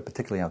anywhere, but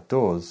particularly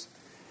outdoors,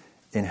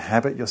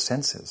 inhabit your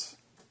senses.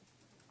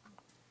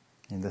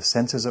 And the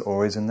senses are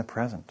always in the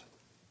present.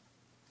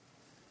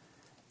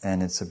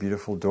 And it's a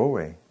beautiful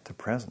doorway to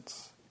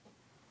presence.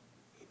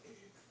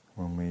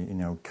 When we,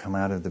 come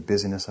out of the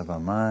busyness of our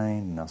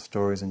mind and our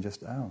stories and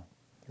just, you're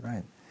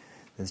right.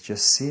 There's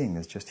just seeing,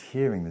 there's just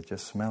hearing, there's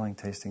just smelling,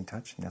 tasting,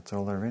 touching. That's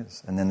all there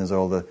is. And then there's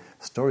all the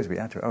stories we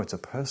add to it. Oh, it's a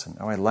person.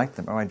 Oh, I like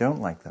them. Oh, I don't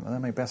like them. Oh, they're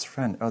my best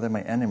friend. Oh, they're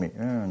my enemy.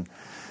 And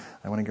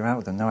I want to go out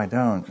with them. No, I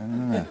don't.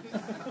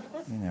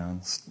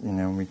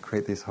 We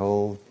create these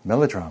whole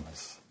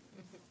melodramas.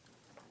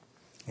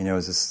 It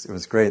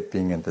was great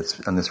being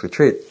on this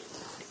retreat.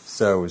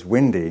 So it was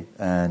windy,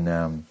 and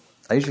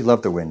I usually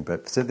love the wind,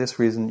 but for this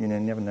reason, you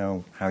never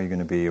know how you're going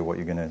to be or what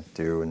you're going to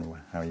do and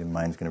how your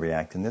mind's going to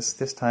react. And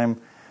this time,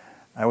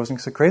 I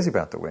wasn't so crazy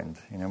about the wind.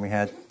 We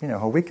had a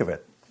whole week of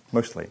it,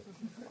 mostly.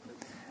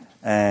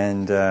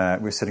 And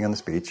we were sitting on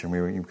this beach, and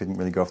you couldn't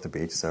really go off the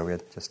beach, so we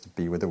had just to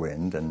be with the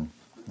wind. And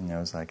I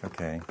was like,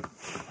 okay.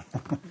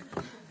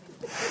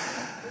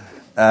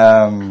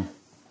 Times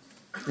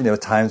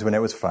when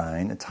it was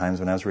fine, and times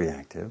when I was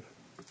reactive.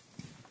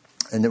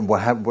 And then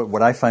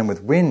what I find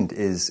with wind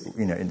is,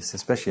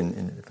 especially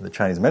from the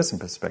Chinese medicine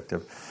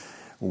perspective,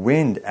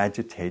 wind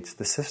agitates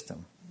the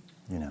system,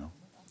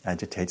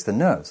 agitates the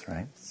nerves,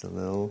 right? It's a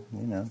little,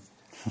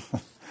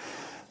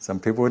 some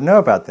people would know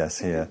about this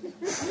here.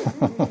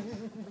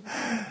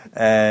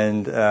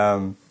 And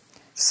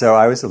so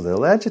I was a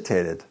little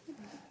agitated.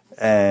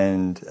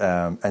 And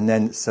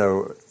then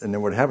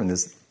what happened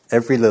is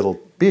every little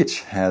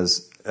beach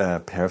has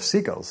a pair of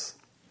seagulls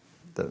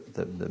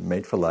that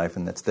made for life,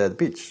 and that's their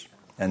beach.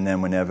 And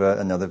then whenever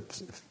another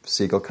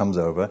seagull comes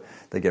over,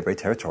 they get very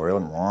territorial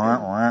and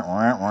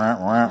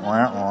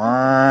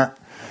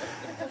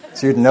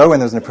so you'd know when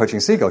there was an approaching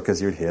seagull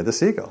because you'd hear the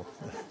seagull.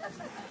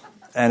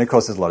 And of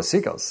course, there's a lot of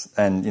seagulls.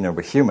 And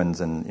we're humans,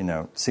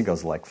 and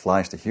seagulls are like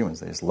flies to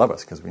humans. They just love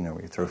us because we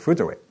throw food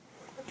away.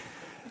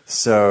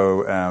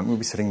 So we'll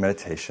be sitting in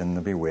meditation.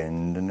 There'll be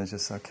wind, and it's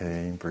just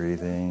okay,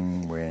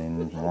 breathing,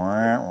 wind.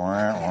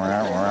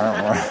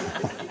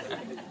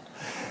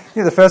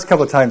 The first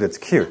couple of times it's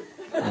cute.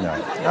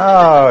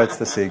 Oh, it's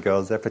the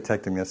seagulls. They're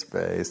protecting their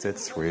space.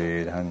 It's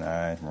sweet. How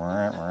nice.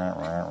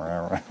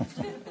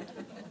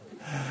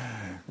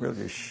 Will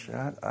you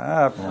shut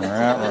up?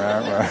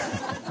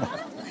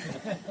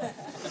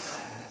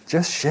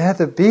 Just share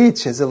the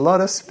beach. There's a lot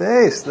of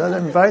space. Let's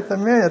invite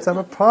them in. Let's have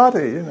a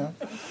party,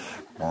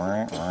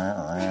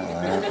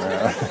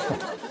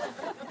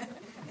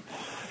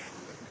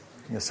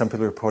 Some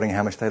people are reporting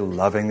how much they're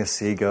loving the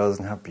seagulls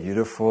and how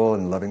beautiful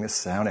and loving the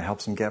sound. It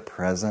helps them get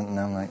present. And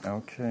I'm like,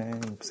 okay,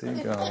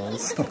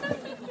 seagulls.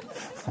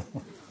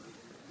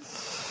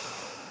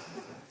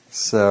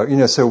 So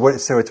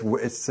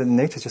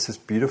nature's just this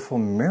beautiful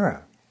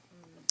mirror.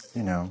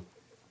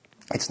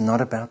 It's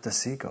not about the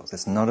seagulls.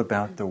 It's not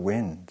about the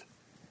wind.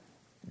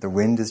 The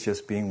wind is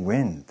just being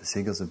wind. The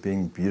seagulls are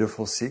being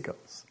beautiful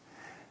seagulls.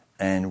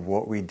 And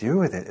what we do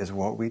with it is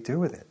what we do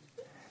with it.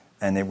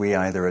 And then we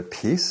either at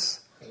peace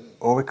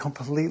or we're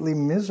completely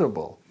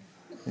miserable.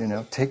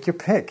 Take your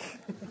pick.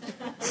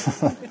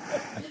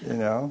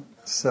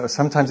 So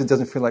sometimes it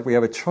doesn't feel like we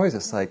have a choice.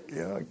 It's like,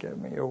 get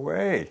me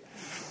away.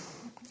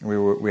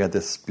 We had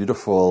this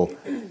beautiful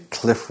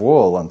cliff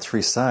wall on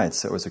 3 sides,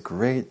 so it was a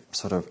great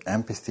sort of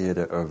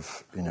amphitheater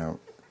of,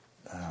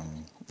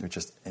 we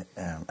just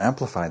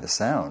amplify the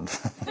sound.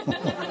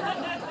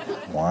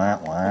 Wah,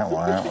 wah,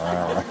 wah,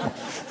 wah.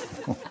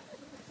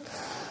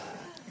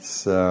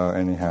 So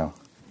anyhow.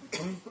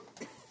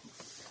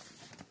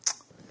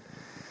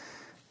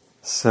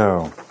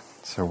 So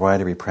why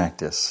do we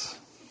practice?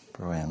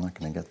 Boy, I'm not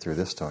going to get through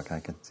this talk. I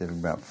could do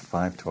about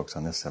 5 talks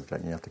on this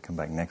subject. You have to come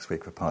back next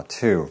week for part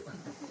 2.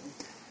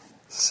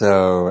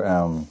 So,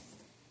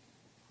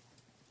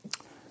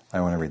 I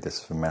want to read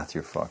this from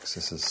Matthew Fox.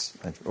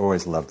 I've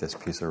always loved this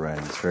piece of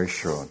writing. It's very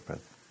short, but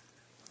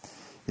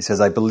he says,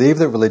 I believe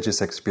that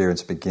religious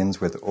experience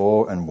begins with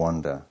awe and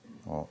wonder,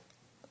 or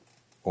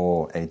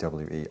awe,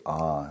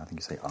 A-W-E-R, I think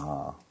you say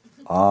awe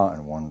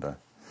and wonder.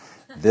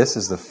 This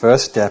is the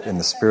first step in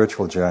the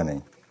spiritual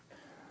journey.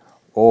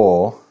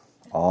 Awe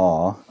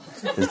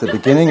is the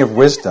beginning of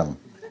wisdom.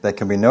 There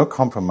can be no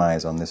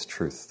compromise on this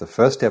truth. The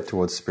first step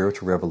towards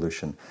spiritual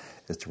revolution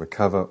is to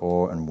recover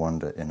awe and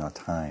wonder in our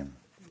time.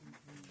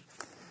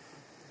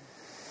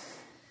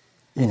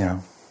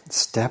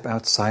 Step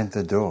outside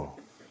the door.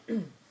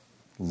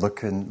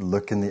 Look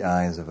in the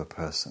eyes of a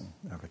person,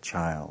 of a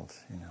child,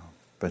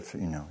 But,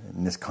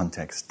 in this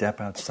context,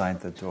 step outside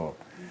the door.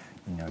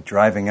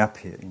 Driving up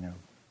here,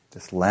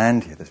 this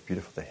land here, this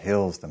beautiful, the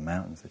hills, the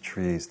mountains, the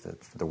trees,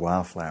 the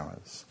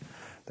wildflowers,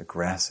 the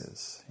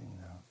grasses,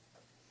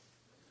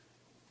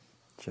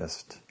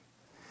 Just,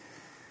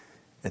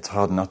 it's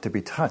hard not to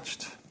be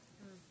touched.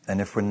 And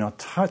if we're not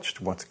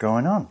touched, what's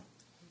going on?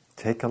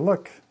 Take a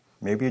look.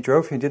 Maybe you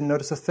drove here and didn't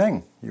notice a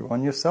thing. You were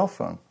on your cell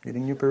phone,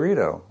 eating your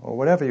burrito, or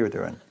whatever you were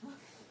doing.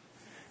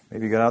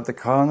 Maybe you got out the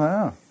car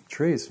and,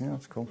 trees,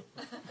 it's cool.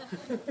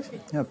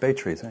 Bay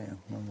trees,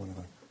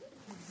 whatever.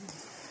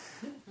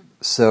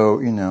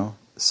 So,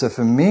 so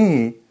for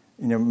me,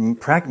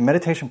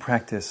 meditation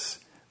practice,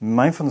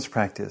 mindfulness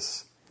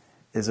practice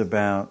is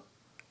about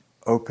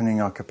opening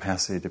our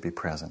capacity to be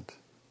present,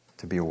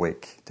 to be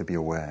awake, to be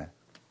aware.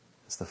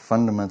 It's the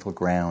fundamental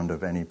ground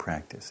of any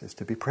practice, is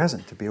to be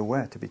present, to be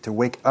aware, to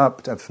wake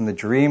up from the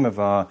dream of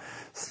our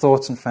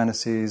thoughts and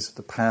fantasies,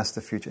 the past,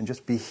 the future, and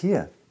just be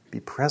here, be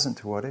present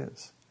to what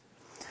is.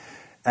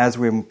 As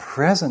we're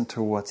present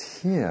to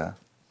what's here,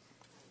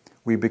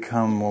 we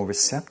become more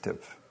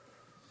receptive,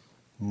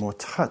 more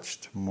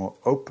touched, more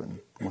open,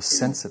 more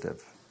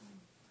sensitive.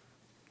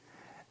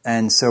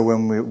 And so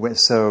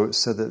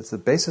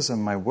the basis of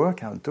my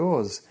work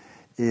outdoors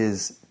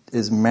is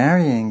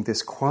marrying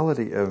this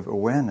quality of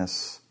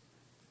awareness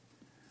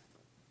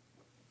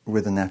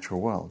with the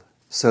natural world.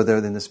 So they're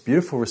in this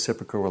beautiful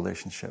reciprocal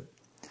relationship.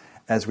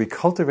 As we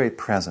cultivate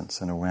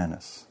presence and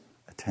awareness,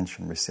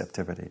 attention,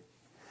 receptivity,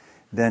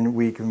 then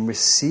we can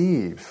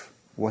receive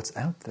what's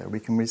out there. We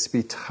can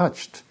be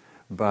touched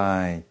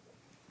by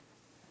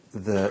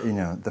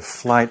the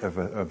flight of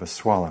a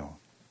swallow,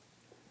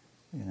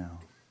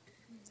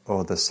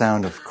 or the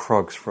sound of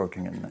frogs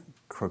croaking at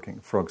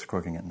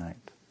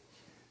night,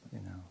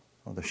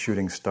 or the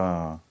shooting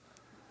star,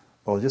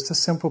 or just the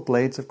simple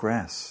blades of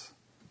grass.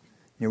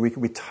 We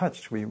can be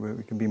touched. We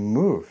can be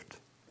moved.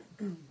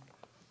 And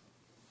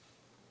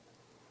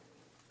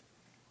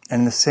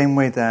in the same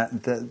way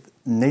that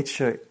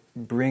nature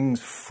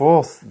brings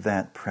forth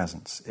that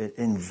presence, it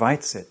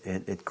invites it,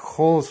 it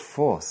calls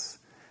forth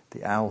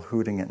the owl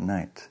hooting at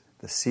night,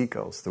 the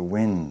seagulls, the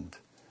wind,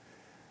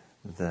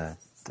 the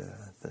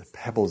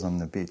pebbles on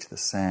the beach, the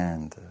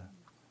sand,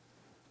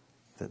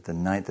 the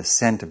night, the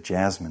scent of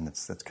jasmine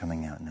that's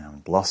coming out now,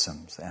 and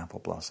blossoms, apple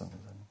blossoms.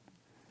 And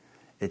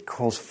it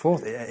calls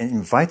forth, it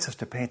invites us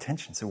to pay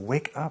attention. So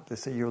wake up, they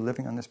say you're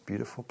living on this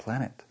beautiful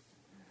planet.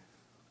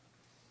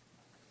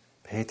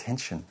 Pay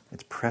attention,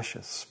 it's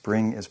precious.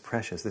 Spring is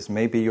precious. This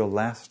may be your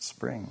last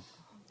spring.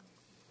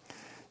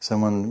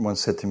 Someone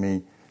once said to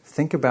me,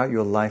 think about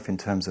your life in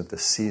terms of the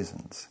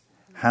seasons.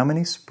 How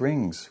many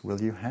springs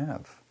will you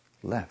have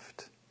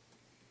left?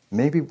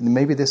 Maybe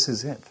this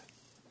is it.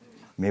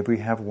 Maybe we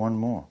have one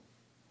more.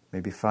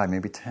 Maybe 5,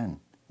 maybe 10,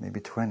 maybe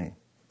 20.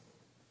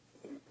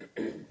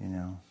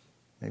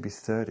 Maybe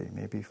 30,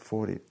 maybe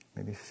 40,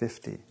 maybe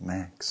 50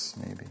 max,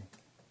 maybe.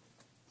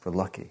 If we're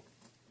lucky.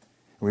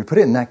 When we put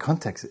it in that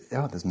context,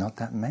 there's not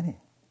that many.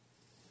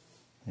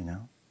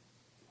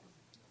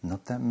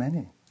 Not that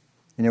many.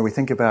 We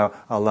think about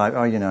our life,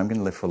 I'm going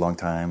to live for a long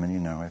time,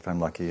 and if I'm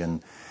lucky,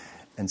 and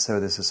so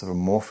there's this sort of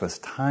amorphous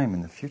time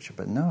in the future,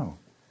 but no.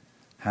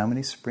 How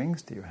many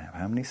springs do you have?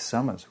 How many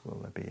summers will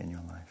there be in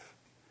your life?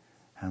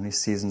 How many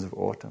seasons of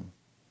autumn?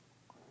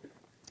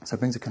 So it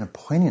brings a kind of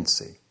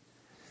poignancy.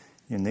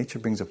 Nature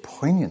brings a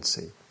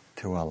poignancy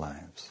to our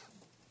lives.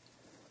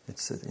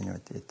 It's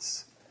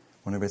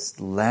one of its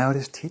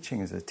loudest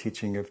teachings is a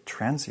teaching of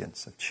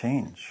transience, of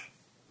change,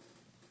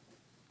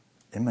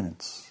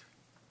 immanence.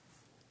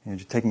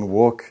 Just taking a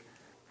walk,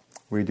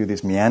 we do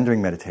these meandering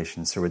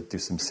meditations. So we'd do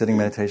some sitting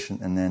meditation,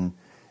 and then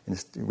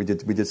we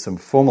did some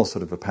formal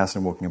sort of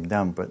Vipassana walking up and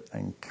down. But I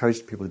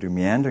encouraged people to do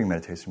meandering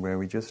meditation, where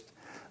we just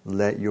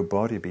let your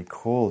body be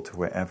called to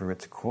wherever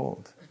it's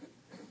called.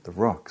 The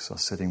rocks, or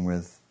sitting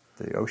with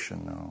the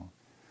ocean, or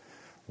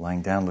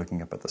lying down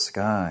looking up at the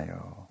sky,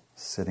 or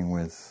sitting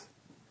with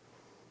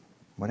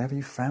whatever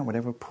you found,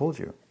 whatever pulled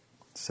you.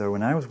 So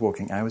when I was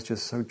walking, I was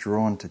just so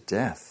drawn to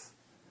death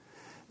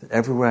that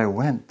everywhere I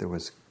went there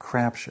was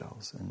crab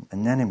shells and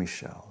anemone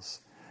shells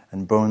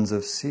and bones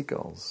of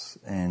seagulls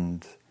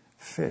and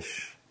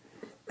fish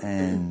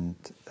and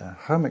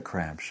hermit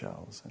crab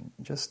shells, and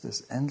just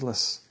this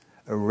endless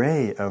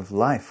array of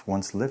life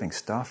once living,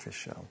 starfish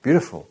shell,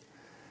 beautiful,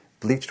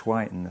 bleached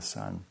white in the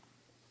sun.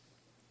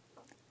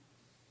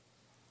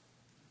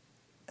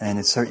 And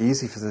it's so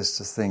easy for us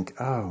to think,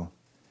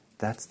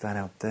 that's that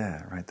out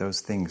there, right?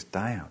 Those things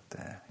die out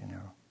there,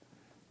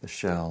 the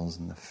shells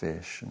and the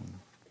fish.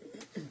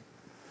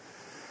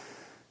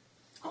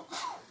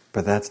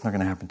 But that's not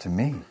going to happen to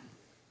me,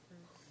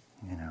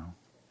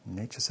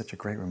 Nature's such a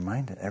great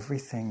reminder.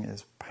 Everything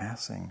is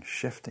passing,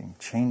 shifting,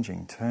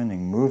 changing,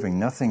 turning, moving.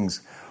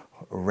 Nothing's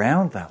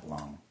around that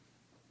long.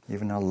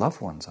 Even our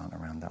loved ones aren't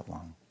around that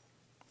long.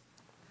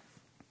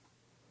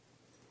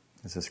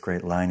 There's this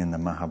great line in the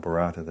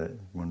Mahabharata, that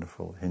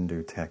wonderful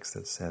Hindu text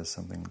that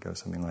goes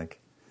something like,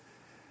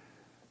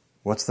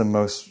 what's the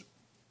most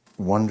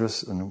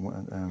wondrous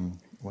and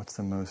what's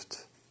the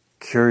most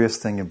curious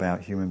thing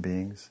about human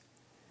beings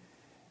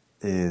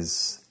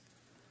is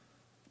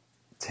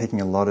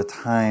taking a lot of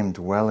time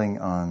dwelling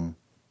on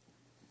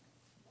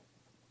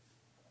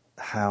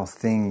how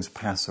things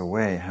pass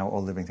away, how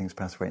all living things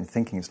pass away, and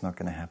thinking it's not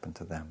going to happen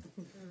to them.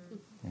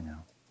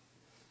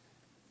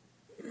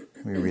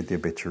 We read the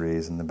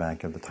obituaries in the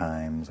back of the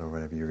Times or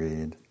whatever you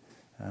read.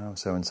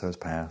 So-and-so's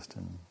passed,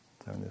 and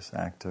so this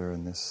actor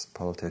and this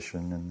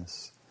politician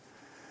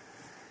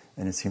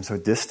and it seems so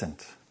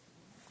distant.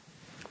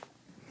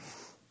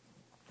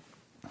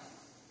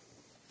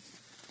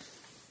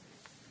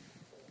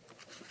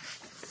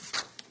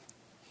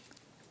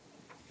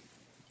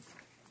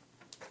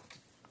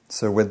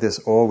 So with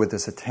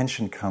this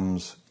attention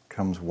comes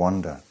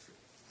wonder,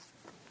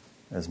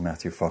 as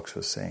Matthew Fox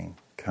was saying.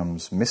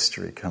 Comes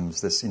mystery, comes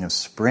this,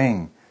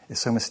 spring is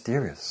so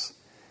mysterious.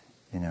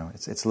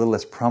 It's a little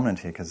less prominent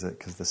here because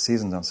the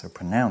seasons aren't so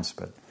pronounced,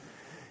 but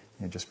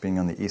just being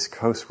on the East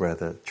Coast where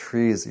the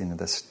trees,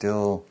 they're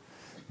still,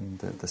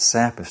 the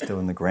sap is still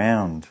in the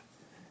ground,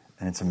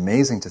 And it's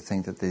amazing to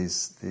think that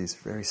these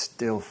very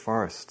still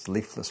forests,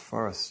 leafless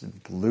forests,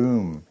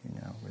 bloom,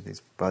 where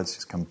these buds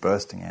just come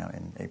bursting out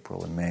in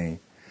April and May,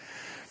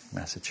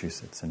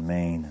 Massachusetts and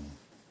Maine.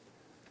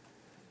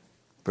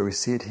 But we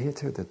see it here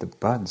too, that the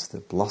buds, the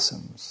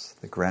blossoms,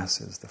 the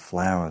grasses, the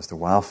flowers, the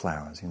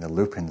wildflowers, the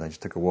lupins. I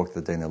just took a walk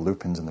the other day and the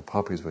lupins and the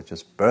poppies were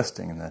just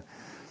bursting, and the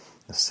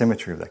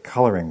symmetry of that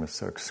coloring was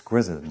so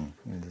exquisite. And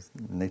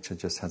nature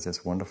just has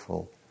this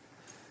wonderful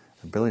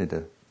ability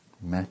to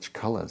match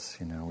colors.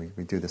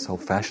 We do this whole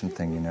fashion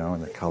thing,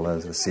 and the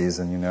colors, the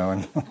season,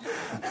 and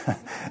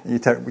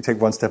we take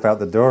one step out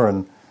the door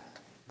and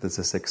there's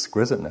this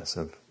exquisiteness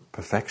of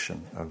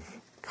perfection of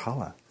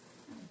color.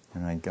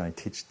 And I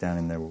teach down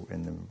in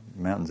the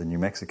mountains in New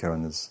Mexico,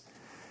 and there's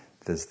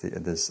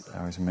I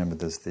always remember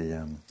there's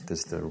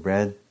the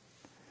red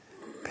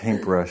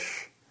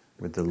paintbrush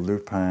with the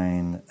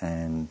lupine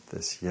and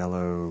this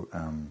yellow,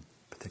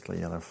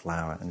 particularly yellow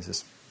flower, and there's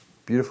this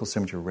beautiful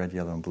symmetry of red,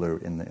 yellow, and blue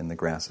in the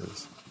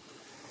grasses.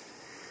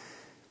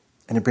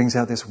 And it brings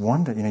out this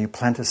wonder. You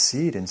plant a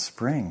seed in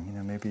spring.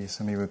 Maybe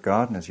some of you are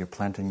gardeners. You're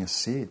planting your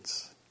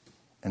seeds,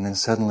 and then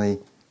suddenly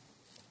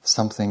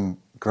something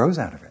grows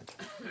out of it.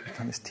 You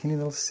plant this teeny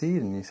little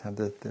seed, and you have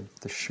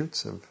the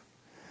shoots of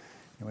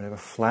whatever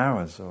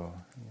flowers or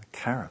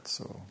carrots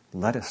or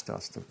lettuce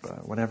starts to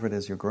whatever it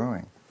is you're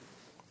growing.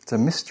 It's a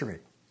mystery.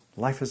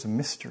 Life is a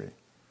mystery.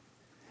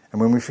 And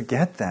when we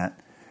forget that,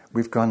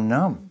 we've gone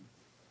numb.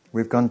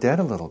 We've gone dead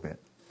a little bit.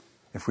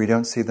 If we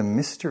don't see the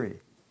mystery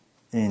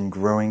in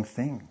growing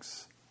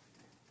things,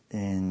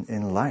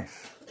 in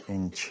life,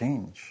 in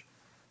change.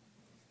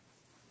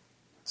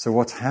 So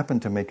what's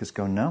happened to make us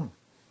go numb?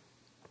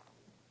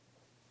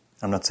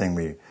 I'm not saying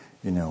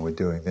we're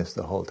doing this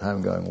the whole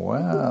time going,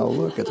 wow,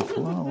 look at the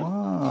flower,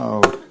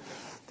 wow.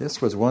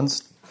 This was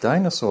once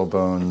dinosaur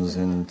bones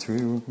in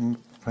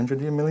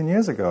 200 million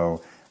years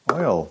ago.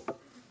 Oil.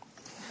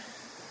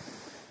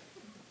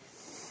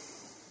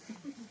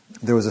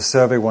 There was a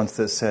survey once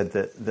that said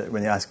that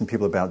when you're asking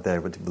people about their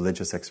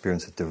religious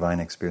experiences, divine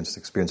experiences,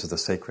 experiences of the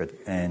sacred,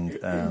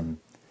 and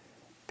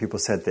people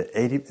said that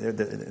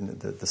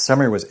the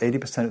summary was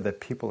 80% of the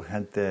people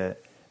had their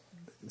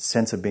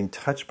sense of being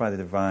touched by the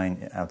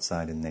divine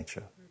outside in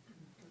nature.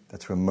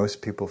 That's where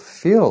most people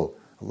feel,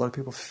 a lot of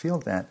people feel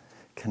that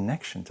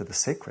connection to the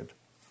sacred,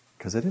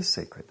 because it is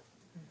sacred.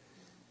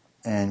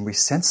 And we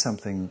sense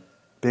something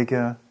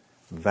bigger,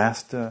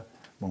 vaster,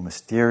 more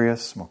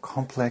mysterious, more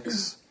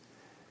complex.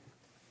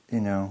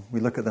 We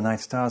look at the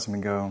night stars and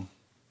we go,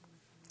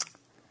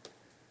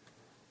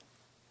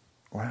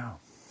 wow,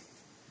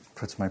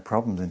 puts my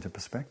problems into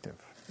perspective.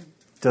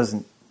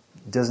 Doesn't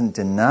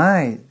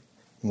deny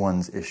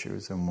one's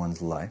issues and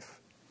one's life.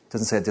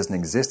 Doesn't say it doesn't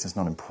exist, it's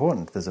not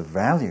important. There's a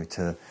value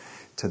to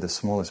the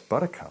smallest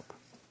buttercup.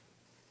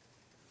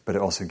 But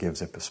it also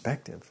gives a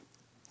perspective.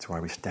 That's why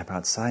we step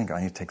outside and go,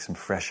 I need to take some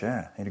fresh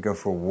air. I need to go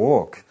for a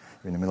walk.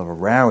 You're in the middle of a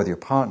row with your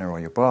partner or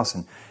your boss,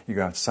 and you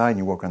go outside and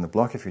you walk around the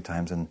block a few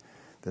times, and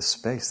there's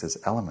space, there's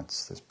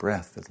elements, there's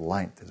breath, there's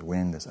light, there's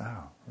wind, there's,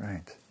 oh,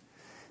 right.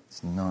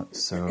 It's not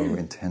so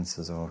intense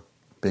or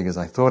big as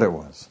I thought it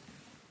was.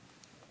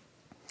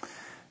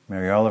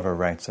 Mary Oliver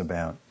writes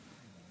about,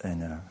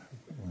 in one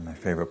of my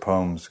favorite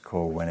poems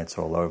called When It's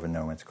All Over,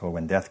 no, it's called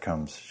When Death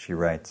Comes, she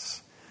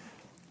writes,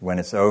 when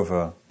it's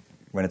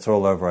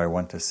all over, I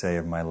want to say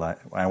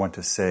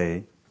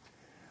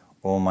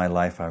all my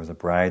life I was a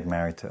bride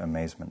married to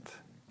amazement.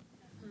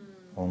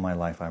 All my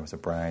life I was a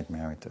bride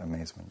married to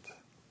amazement.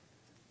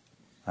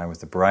 I was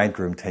the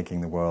bridegroom taking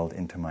the world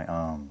into my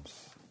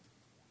arms.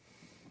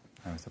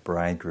 I was the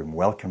bridegroom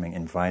welcoming,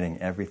 inviting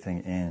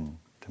everything in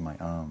to my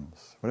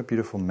arms. What a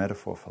beautiful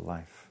metaphor for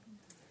life.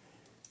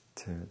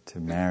 To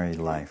marry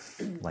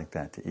life like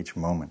that, to each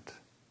moment,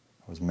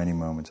 or as many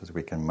moments as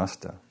we can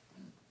muster.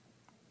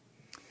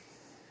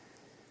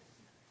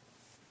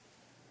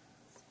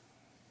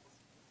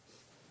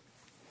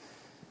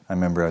 I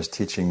remember I was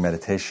teaching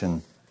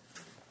meditation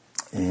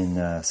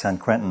in San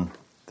Quentin.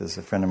 There's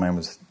a friend of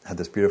mine had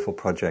this beautiful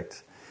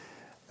project,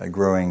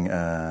 growing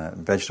a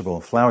vegetable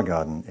and flower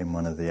garden in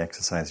one of the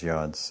exercise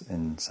yards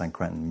in San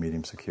Quentin,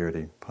 medium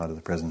security part of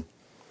the prison.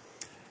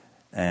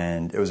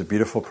 And it was a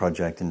beautiful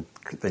project, and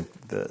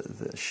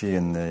she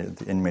and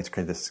the inmates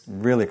created this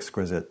really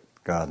exquisite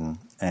garden.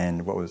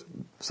 And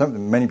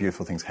many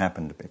beautiful things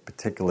happened,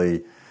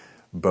 particularly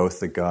both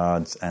the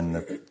guards and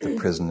the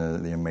prisoner,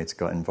 the inmates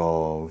got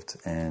involved,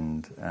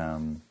 and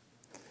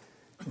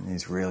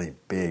these really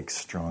big,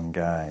 strong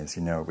guys.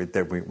 I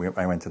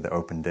went to the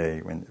open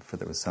day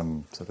there was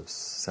some sort of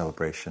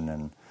celebration,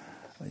 and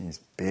these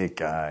big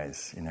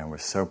guys, were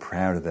so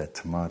proud of their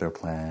tomato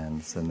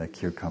plants and their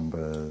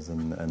cucumbers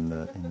and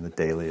the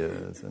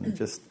dahlias, and it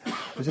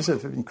was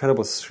just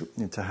incredible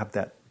to have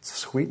that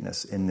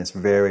sweetness in this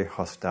very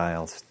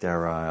hostile,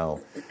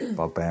 sterile,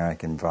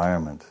 barbaric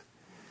environment.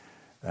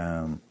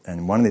 And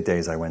one of the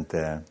days I went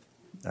there,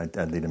 I'd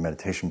lead a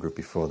meditation group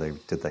before they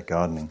did their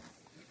gardening.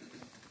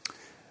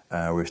 We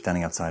were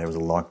standing outside, it was a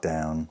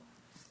lockdown,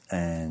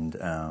 and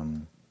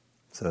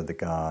so the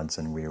guards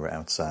and we were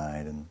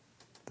outside, and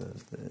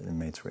the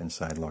inmates were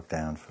inside locked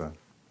down for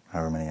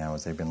however many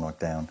hours they've been locked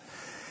down.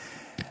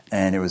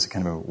 And it was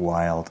kind of a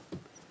wild,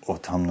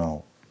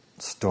 autumnal,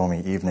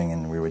 stormy evening,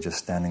 and we were just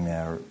standing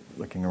there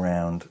looking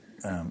around.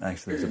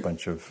 Actually, there's a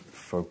bunch of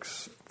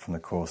folks from the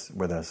course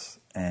with us,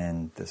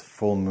 and this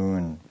full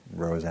moon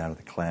rose out of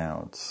the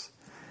clouds.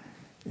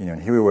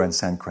 And here we were in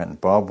San Quentin,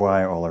 barbed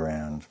wire all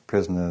around,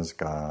 prisoners,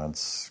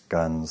 guards,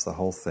 guns, the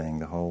whole thing,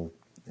 the whole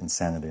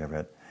insanity of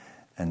it.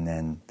 And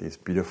then these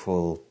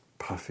beautiful,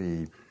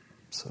 puffy,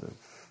 sort of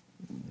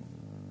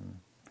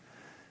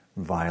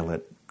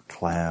violet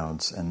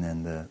clouds, and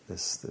then the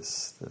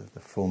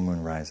full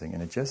moon rising,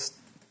 and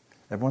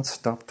everyone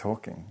stopped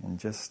talking and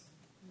just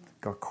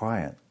got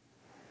quiet.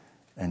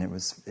 And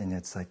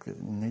it's like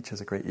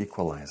nature's a great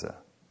equalizer,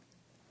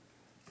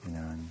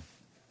 and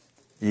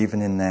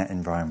even in that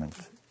environment,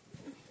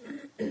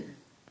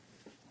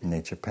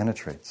 nature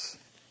penetrates.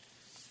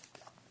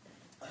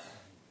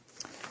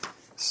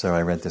 So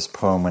I read this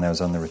poem when I was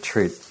on the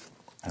retreat.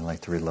 I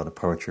like to read a lot of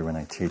poetry when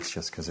I teach,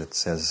 just because it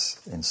says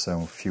in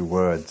so few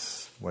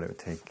words what it would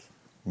take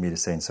me to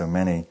say in so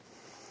many.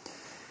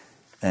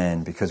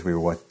 And because we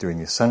were doing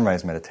these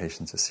sunrise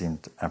meditations, it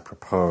seemed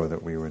apropos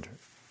that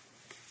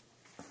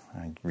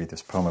I read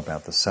this poem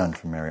about the sun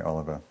from Mary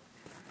Oliver.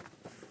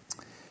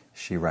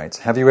 She writes,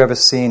 "Have you ever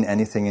seen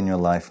anything in your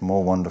life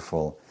more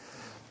wonderful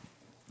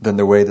than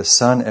the way the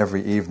sun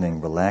every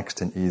evening,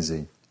 relaxed and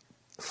easy,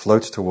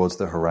 floats towards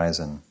the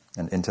horizon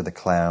and into the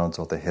clouds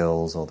or the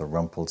hills or the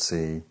rumpled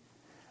sea,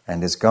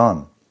 and is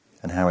gone,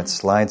 and how it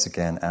slides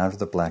again out of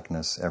the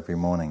blackness every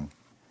morning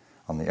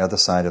on the other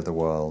side of the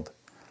world,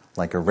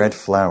 like a red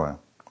flower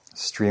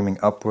streaming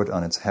upward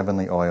on its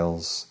heavenly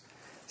oils,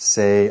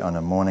 say on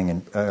a morning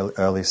in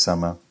early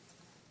summer,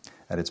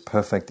 at its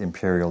perfect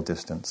imperial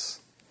distance?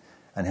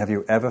 And have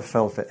you ever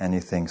felt for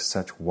anything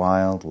such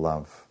wild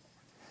love?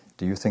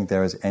 Do you think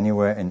there is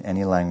anywhere in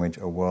any language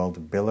a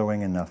world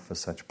billowing enough for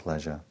such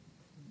pleasure,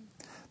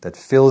 that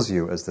fills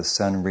you as the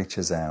sun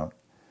reaches out,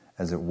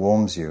 as it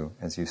warms you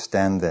as you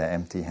stand there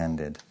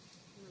empty-handed?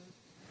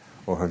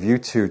 Or have you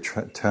too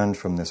turned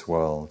from this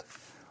world?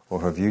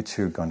 Or have you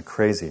too gone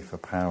crazy for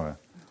power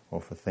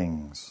or for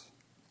things?"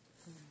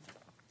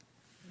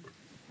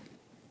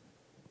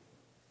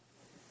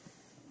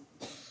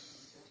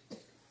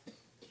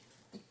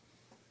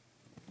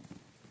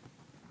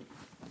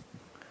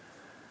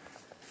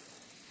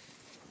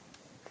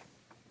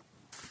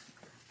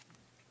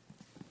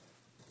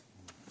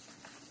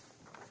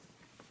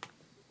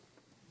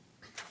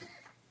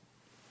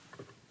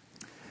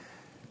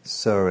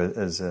 So,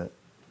 as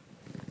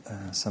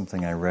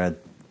something I read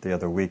the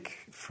other week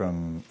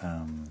from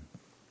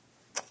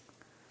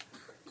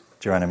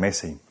Joanna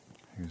Macy,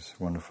 who's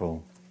a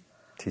wonderful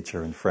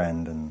teacher and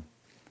friend and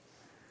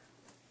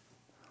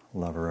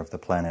lover of the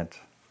planet,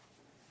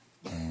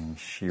 and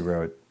she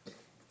wrote,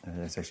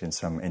 it's actually in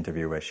some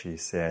interview where she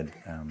said,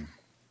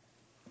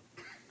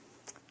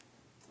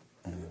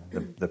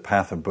 the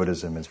path of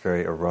Buddhism is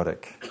very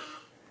erotic,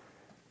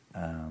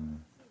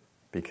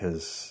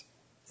 because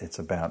it's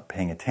about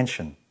paying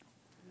attention.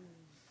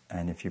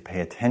 And if you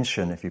pay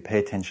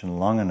attention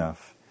long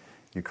enough,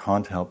 you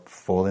can't help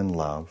fall in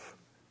love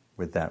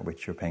with that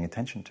which you're paying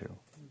attention to.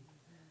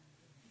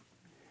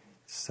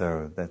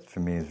 So that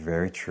for me is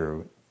very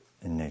true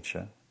in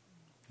nature.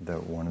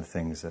 That one of the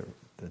things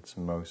that's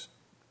most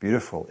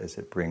beautiful is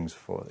it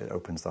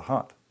opens the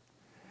heart.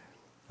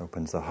 It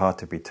opens the heart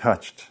to be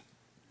touched.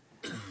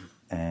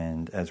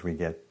 And as we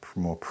get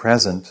more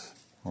present,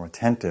 more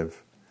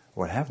attentive,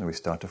 what happens? We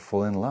start to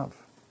fall in love.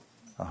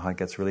 Our heart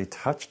gets really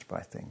touched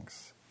by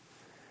things,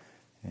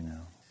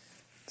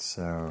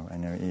 So I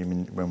know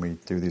even when we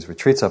do these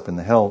retreats up in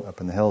the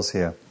hills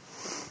here,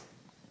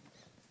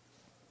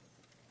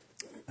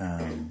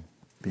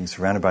 being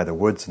surrounded by the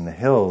woods and the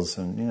hills,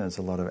 and there's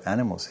a lot of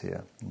animals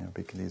here.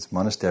 Because these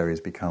monasteries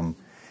become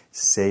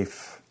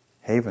safe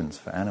havens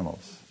for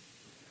animals.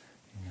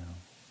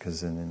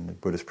 Because in the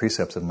Buddhist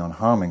precepts of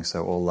non-harming,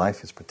 so all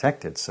life is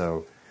protected.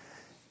 So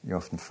you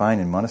often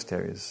find in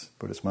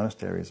Buddhist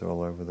monasteries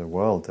all over the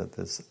world, that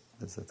there's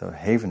a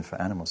haven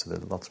for animals. So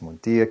that lots more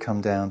deer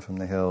come down from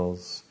the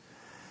hills.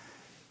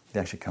 They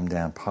actually come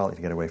down partly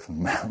to get away from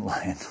the mountain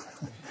lion,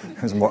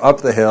 who's more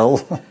up the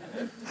hill,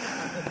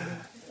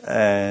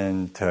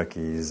 and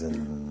turkeys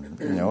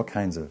and all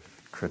kinds of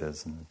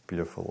critters and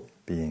beautiful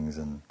beings,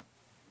 and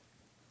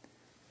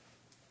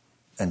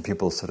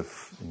people sort of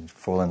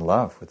fall in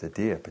love with the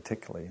deer,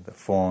 particularly the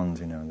fawns.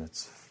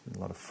 That's a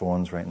lot of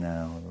fawns right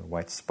now,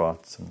 white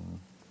spots and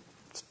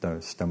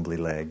stumbly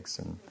legs,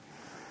 and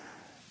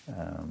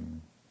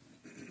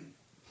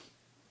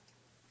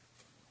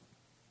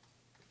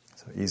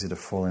so easy to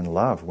fall in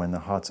love when the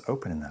heart's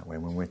open in that way,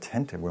 when we're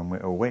attentive, when we're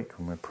awake,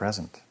 when we're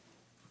present.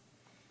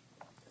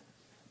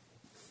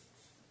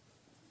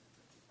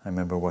 I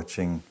remember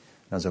watching,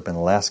 I was up in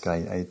Alaska,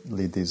 I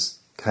lead these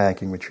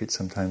kayaking retreats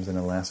sometimes in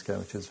Alaska,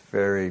 which is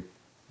very,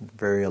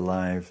 very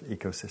alive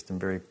ecosystem,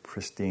 very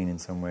pristine in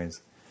some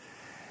ways.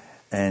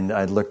 And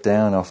I'd look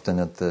down often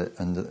at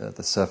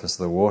the surface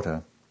of the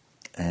water,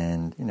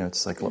 And,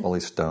 it's like all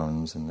these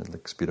stones, and it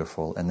looks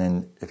beautiful. And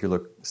then if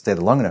you stay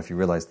there long enough, you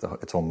realize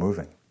it's all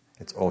moving.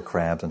 It's all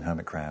crabs and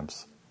hermit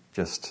crabs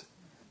just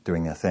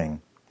doing their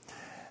thing.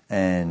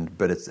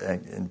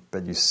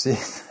 But you see,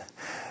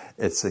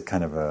 it's a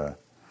kind of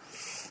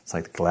it's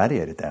like the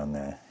gladiator down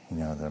there.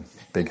 The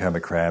big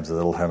hermit crabs, the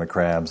little hermit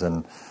crabs,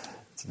 and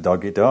it's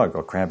dog eat dog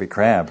or crab eat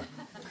crab.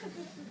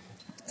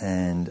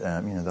 And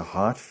the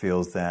heart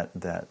feels that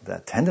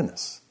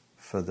tenderness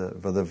for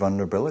the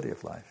vulnerability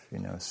of life.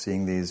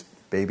 Seeing these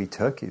baby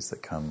turkeys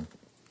that come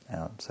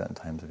out certain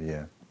times of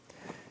year.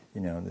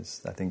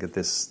 I think at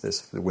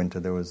this winter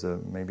there was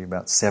maybe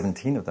about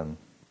 17 of them.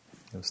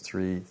 There was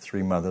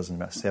three mothers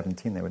and about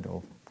 17. They would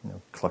all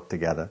cluck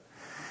together.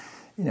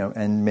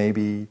 And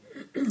maybe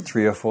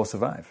 3 or 4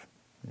 survive.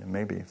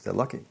 Maybe if they're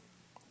lucky.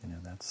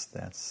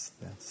 That's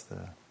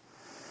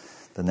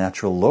the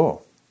natural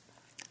law.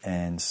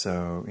 And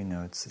so,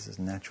 it's this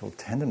natural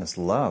tenderness,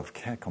 love,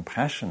 care,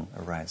 compassion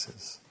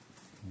arises.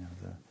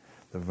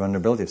 The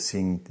vulnerability of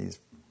seeing these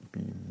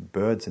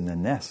birds in their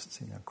nests,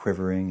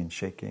 quivering and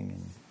shaking,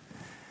 and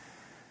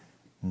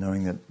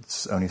knowing that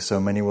only so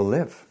many will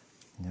live.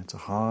 It's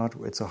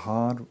a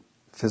hard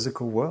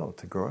physical world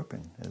to grow up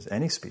in, as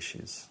any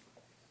species.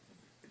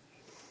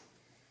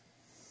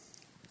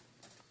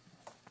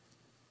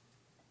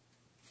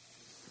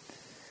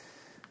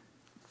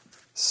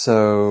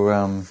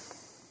 So,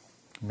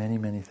 many,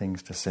 many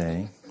things to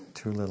say,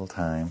 too little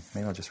time.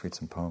 Maybe I'll just read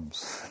some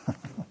poems.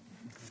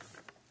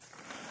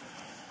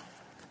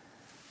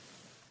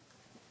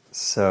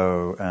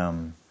 So,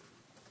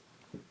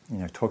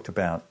 talked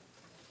about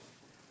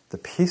the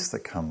peace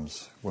that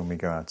comes when we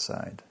go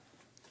outside.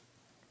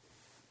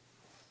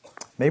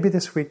 Maybe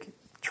this week,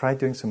 try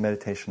doing some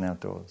meditation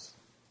outdoors.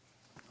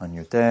 On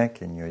your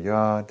deck, in your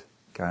yard,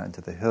 go out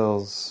into the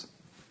hills,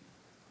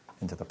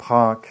 into the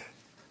park,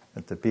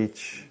 at the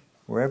beach,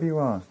 wherever you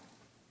are.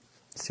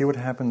 See what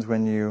happens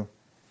when you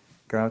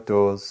go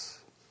outdoors,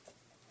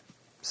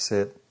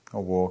 sit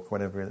or walk,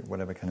 whatever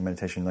kind of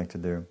meditation you like to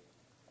do.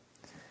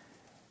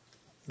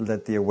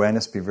 Let the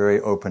awareness be very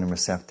open and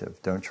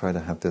receptive. Don't try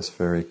to have this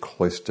very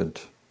cloistered,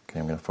 okay,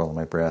 I'm going to follow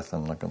my breath,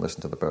 I'm not going to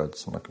listen to the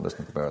birds, I'm not going to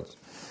listen to the birds.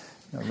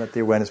 Let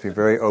the awareness be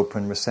very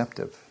open,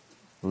 receptive.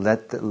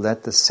 Let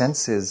the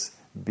senses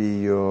be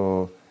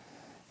your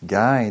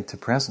guide to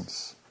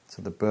presence.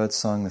 So the bird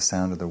song, the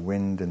sound of the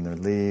wind in the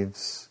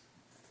leaves,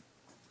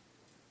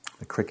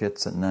 the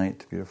crickets at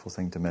night, beautiful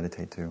thing to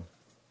meditate to.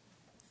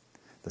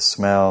 The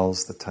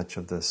smells, the touch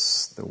of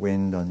the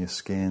wind on your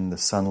skin, the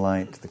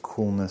sunlight, the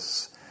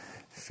coolness.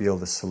 Feel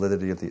the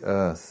solidity of the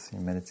earth. You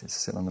meditate,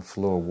 sit on the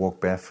floor, walk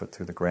barefoot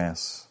through the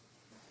grass.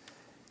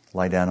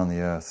 Lie down on the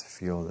earth,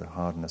 feel the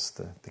hardness,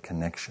 the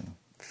connection.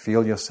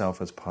 Feel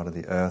yourself as part of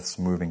the earth's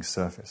moving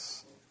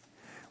surface.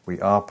 We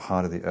are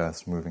part of the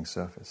earth's moving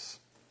surface.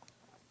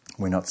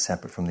 We're not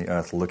separate from the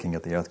earth, looking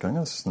at the earth going,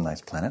 this is a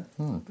nice planet.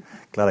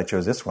 Glad I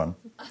chose this one.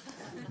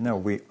 No,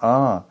 we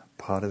are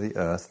part of the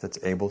earth that's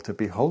able to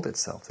behold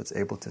itself, that's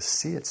able to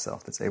see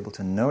itself, that's able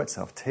to know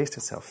itself, taste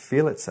itself,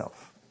 feel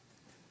itself.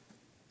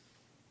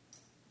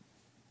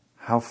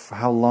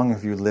 How long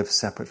have you lived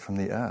separate from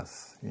the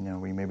earth?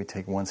 We maybe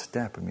take one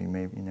step, and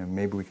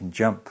maybe we can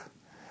jump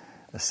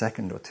a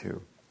second or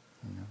two.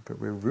 But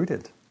we're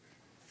rooted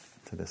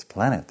to this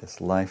planet, this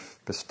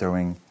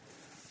life-bestowing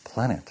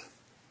planet.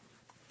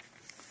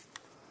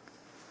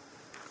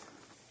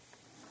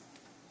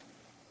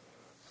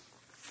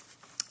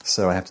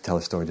 So I have to tell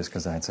a story just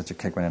because I had such a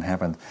kick when it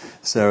happened.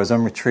 So I was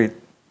on retreat,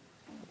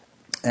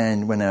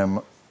 and when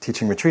I'm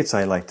teaching retreats,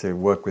 I like to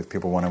work with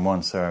people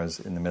one-on-one. So I was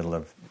in the middle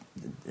of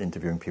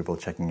interviewing people,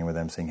 checking in with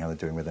them, seeing how they're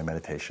doing with their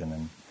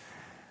meditation,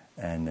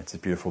 and it's a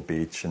beautiful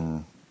beach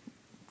and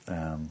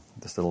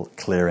this little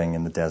clearing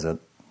in the desert,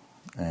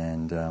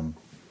 and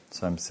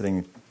so I'm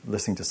sitting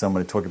listening to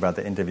somebody talk about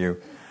the interview,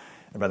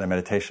 about their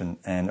meditation,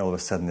 and all of a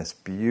sudden this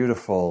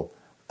beautiful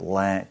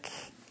black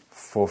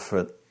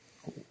 4-foot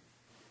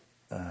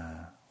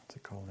what's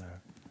it called,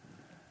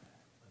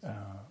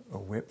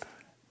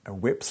 a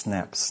whip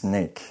snap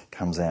snake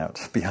comes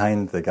out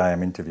behind the guy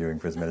I'm interviewing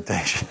for his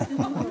meditation.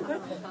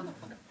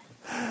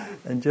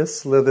 And just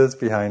slithers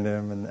behind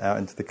him and out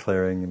into the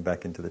clearing and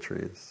back into the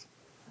trees.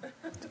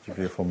 Such a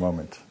beautiful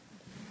moment.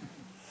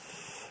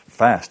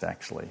 Fast,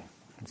 actually.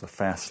 It was a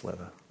fast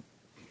slither.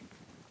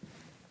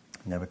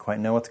 Never quite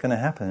know what's going to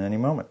happen at any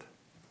moment.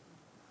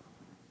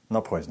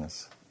 Not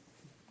poisonous.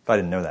 I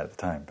didn't know that at the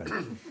time, but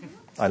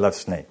I love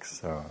snakes,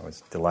 so I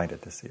was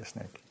delighted to see a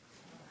snake.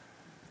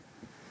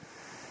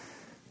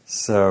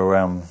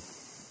 So,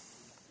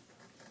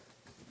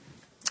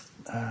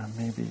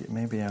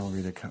 maybe I'll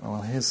read a.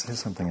 Well, here's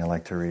something I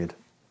like to read.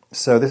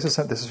 So this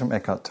is from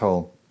Eckhart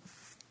Tolle,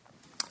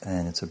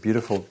 and it's a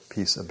beautiful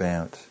piece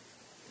about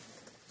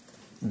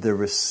the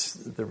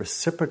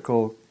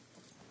reciprocal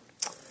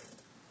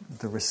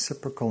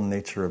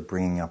nature of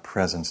bringing our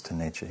presence to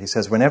nature. He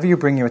says, whenever you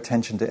bring your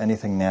attention to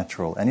anything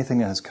natural, anything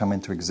that has come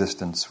into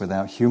existence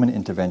without human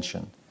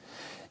intervention,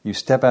 you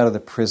step out of the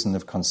prison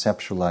of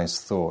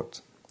conceptualized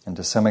thought and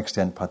to some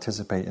extent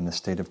participate in the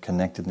state of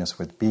connectedness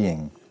with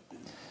being.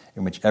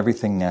 in which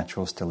everything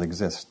natural still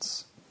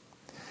exists.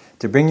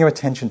 To bring your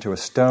attention to a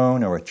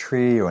stone or a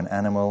tree or an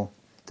animal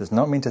does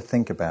not mean to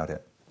think about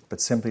it, but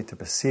simply to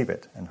perceive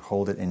it and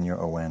hold it in your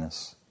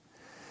awareness.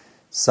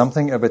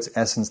 Something of its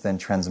essence then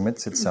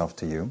transmits itself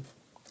to you.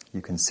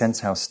 You can sense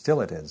how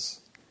still it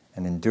is,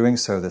 and in doing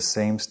so the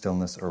same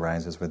stillness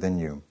arises within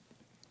you.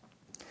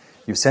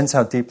 You sense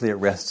how deeply it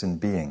rests in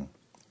being,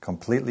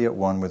 completely at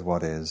one with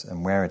what is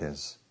and where it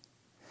is.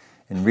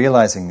 In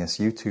realizing this,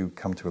 you too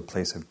come to a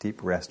place of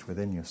deep rest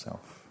within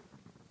yourself.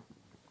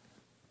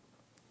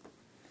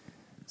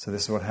 So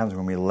this is what happens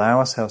when we allow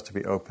ourselves to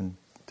be open,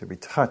 to be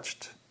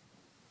touched.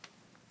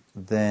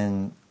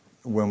 Then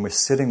when we're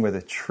sitting with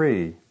a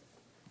tree,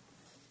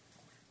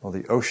 or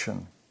the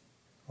ocean,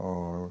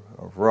 or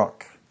a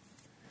rock,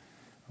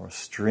 or a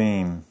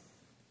stream,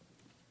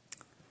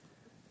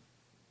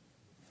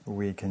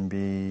 we can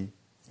be,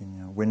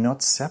 we're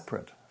not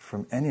separate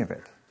from any of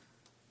it.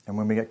 And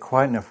when we get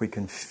quiet enough, we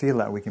can feel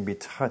that, we can be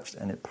touched,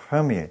 and it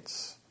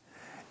permeates.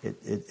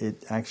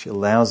 It actually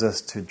allows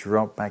us to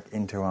drop back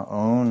into our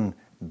own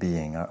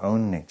being, our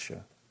own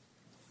nature,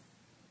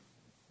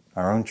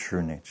 our own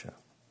true nature.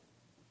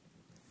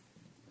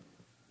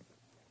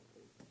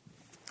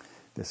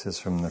 This is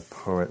from the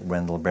poet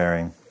Wendell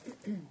Berry,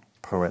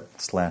 poet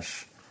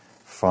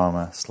 /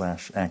 farmer /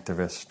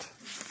 activist.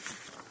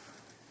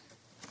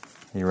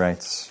 He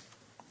writes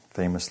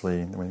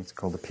famously, it's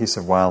called The Peace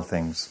of Wild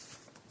Things.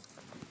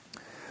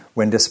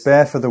 When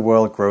despair for the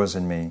world grows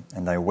in me,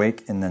 and I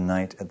wake in the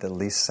night at the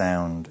least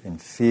sound, in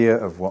fear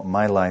of what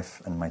my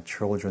life and my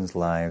children's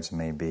lives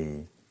may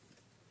be,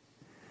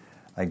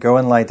 I go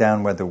and lie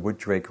down where the wood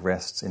drake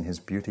rests in his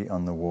beauty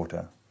on the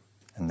water,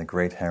 and the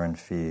great heron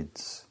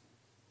feeds.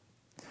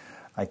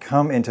 I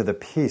come into the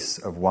peace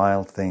of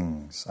wild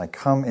things. I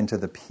come into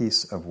the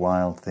peace of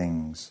wild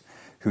things,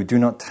 who do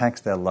not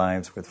tax their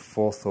lives with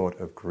forethought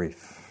of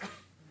grief.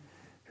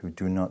 Who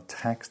do not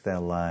tax their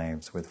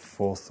lives with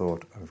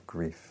forethought of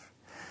grief.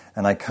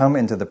 And I come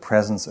into the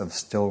presence of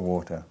still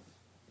water,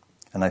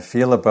 and I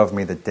feel above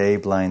me the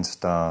day-blind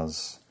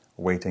stars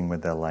waiting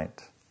with their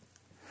light.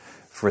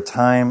 For a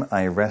time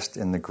I rest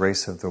in the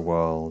grace of the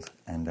world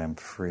and am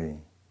free.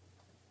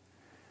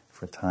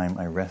 For a time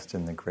I rest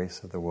in the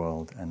grace of the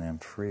world and am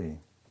free.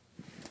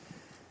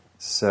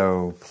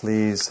 So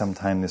please,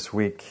 sometime this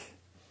week,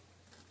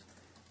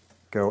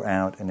 go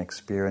out and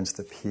experience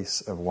the peace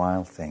of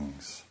wild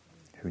things,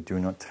 who do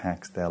not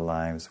tax their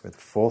lives with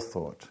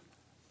forethought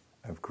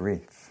of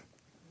grief.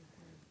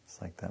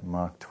 It's like that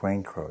Mark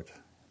Twain quote,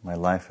 my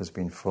life has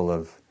been full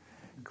of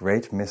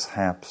great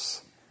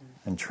mishaps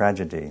and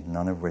tragedy,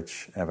 none of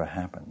which ever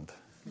happened.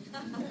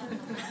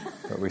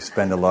 But we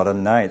spend a lot of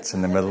nights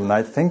in the middle of the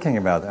night thinking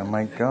about, oh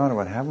my God,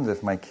 what happens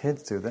if my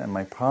kids do that, and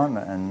my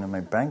partner, and my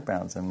bank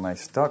balance, and my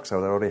stocks,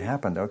 oh, that already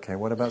happened. Okay,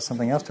 what about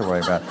something else to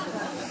worry about?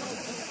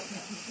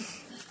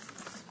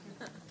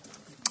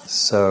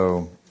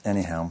 So,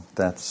 anyhow,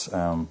 that's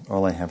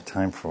all I have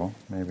time for.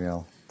 Maybe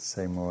I'll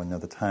say more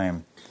another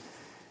time.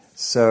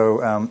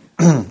 So,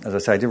 as I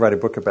say, I did write a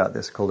book about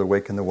this called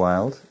Awake in the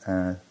Wild,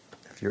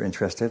 if you're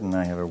interested, and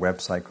I have a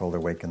website called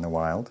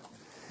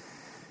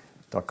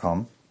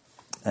awakeinthewild.com.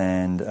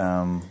 And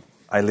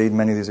I lead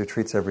many of these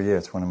retreats every year.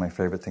 It's one of my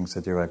favorite things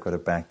to do. I've got a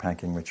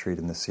backpacking retreat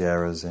in the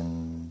Sierras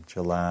in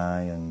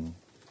July, and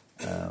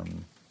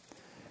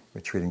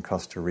retreat in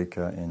Costa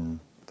Rica in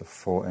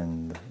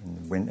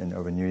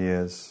over New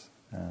Year's,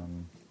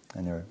 and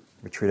a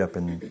retreat up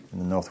in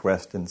the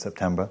Northwest in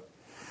September,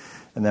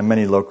 and then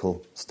many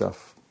local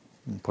stuff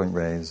in Point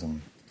Reyes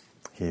and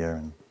here,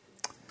 and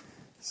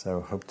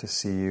so hope to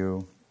see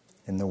you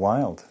in the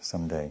wild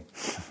someday.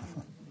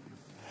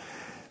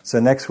 So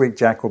next week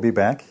Jack will be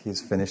back.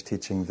 He's finished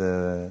teaching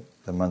the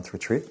month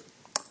retreat,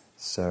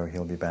 so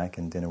he'll be back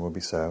and dinner will be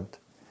served.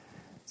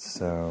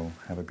 So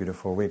have a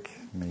beautiful week.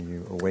 May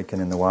you awaken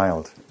in the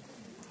wild.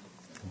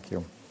 Thank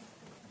you.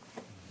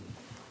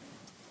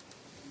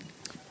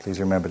 Please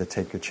remember to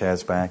take your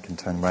chairs back and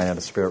turn right out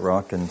of Spirit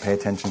Rock and pay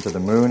attention to the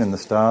moon and the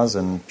stars.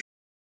 And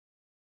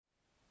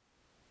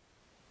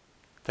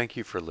thank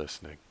you for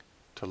listening.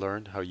 To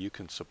learn how you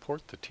can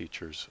support the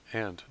teachers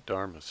and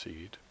Dharma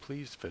Seed,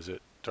 please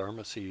visit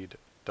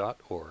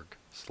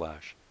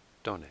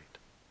dharmaseed.org/donate.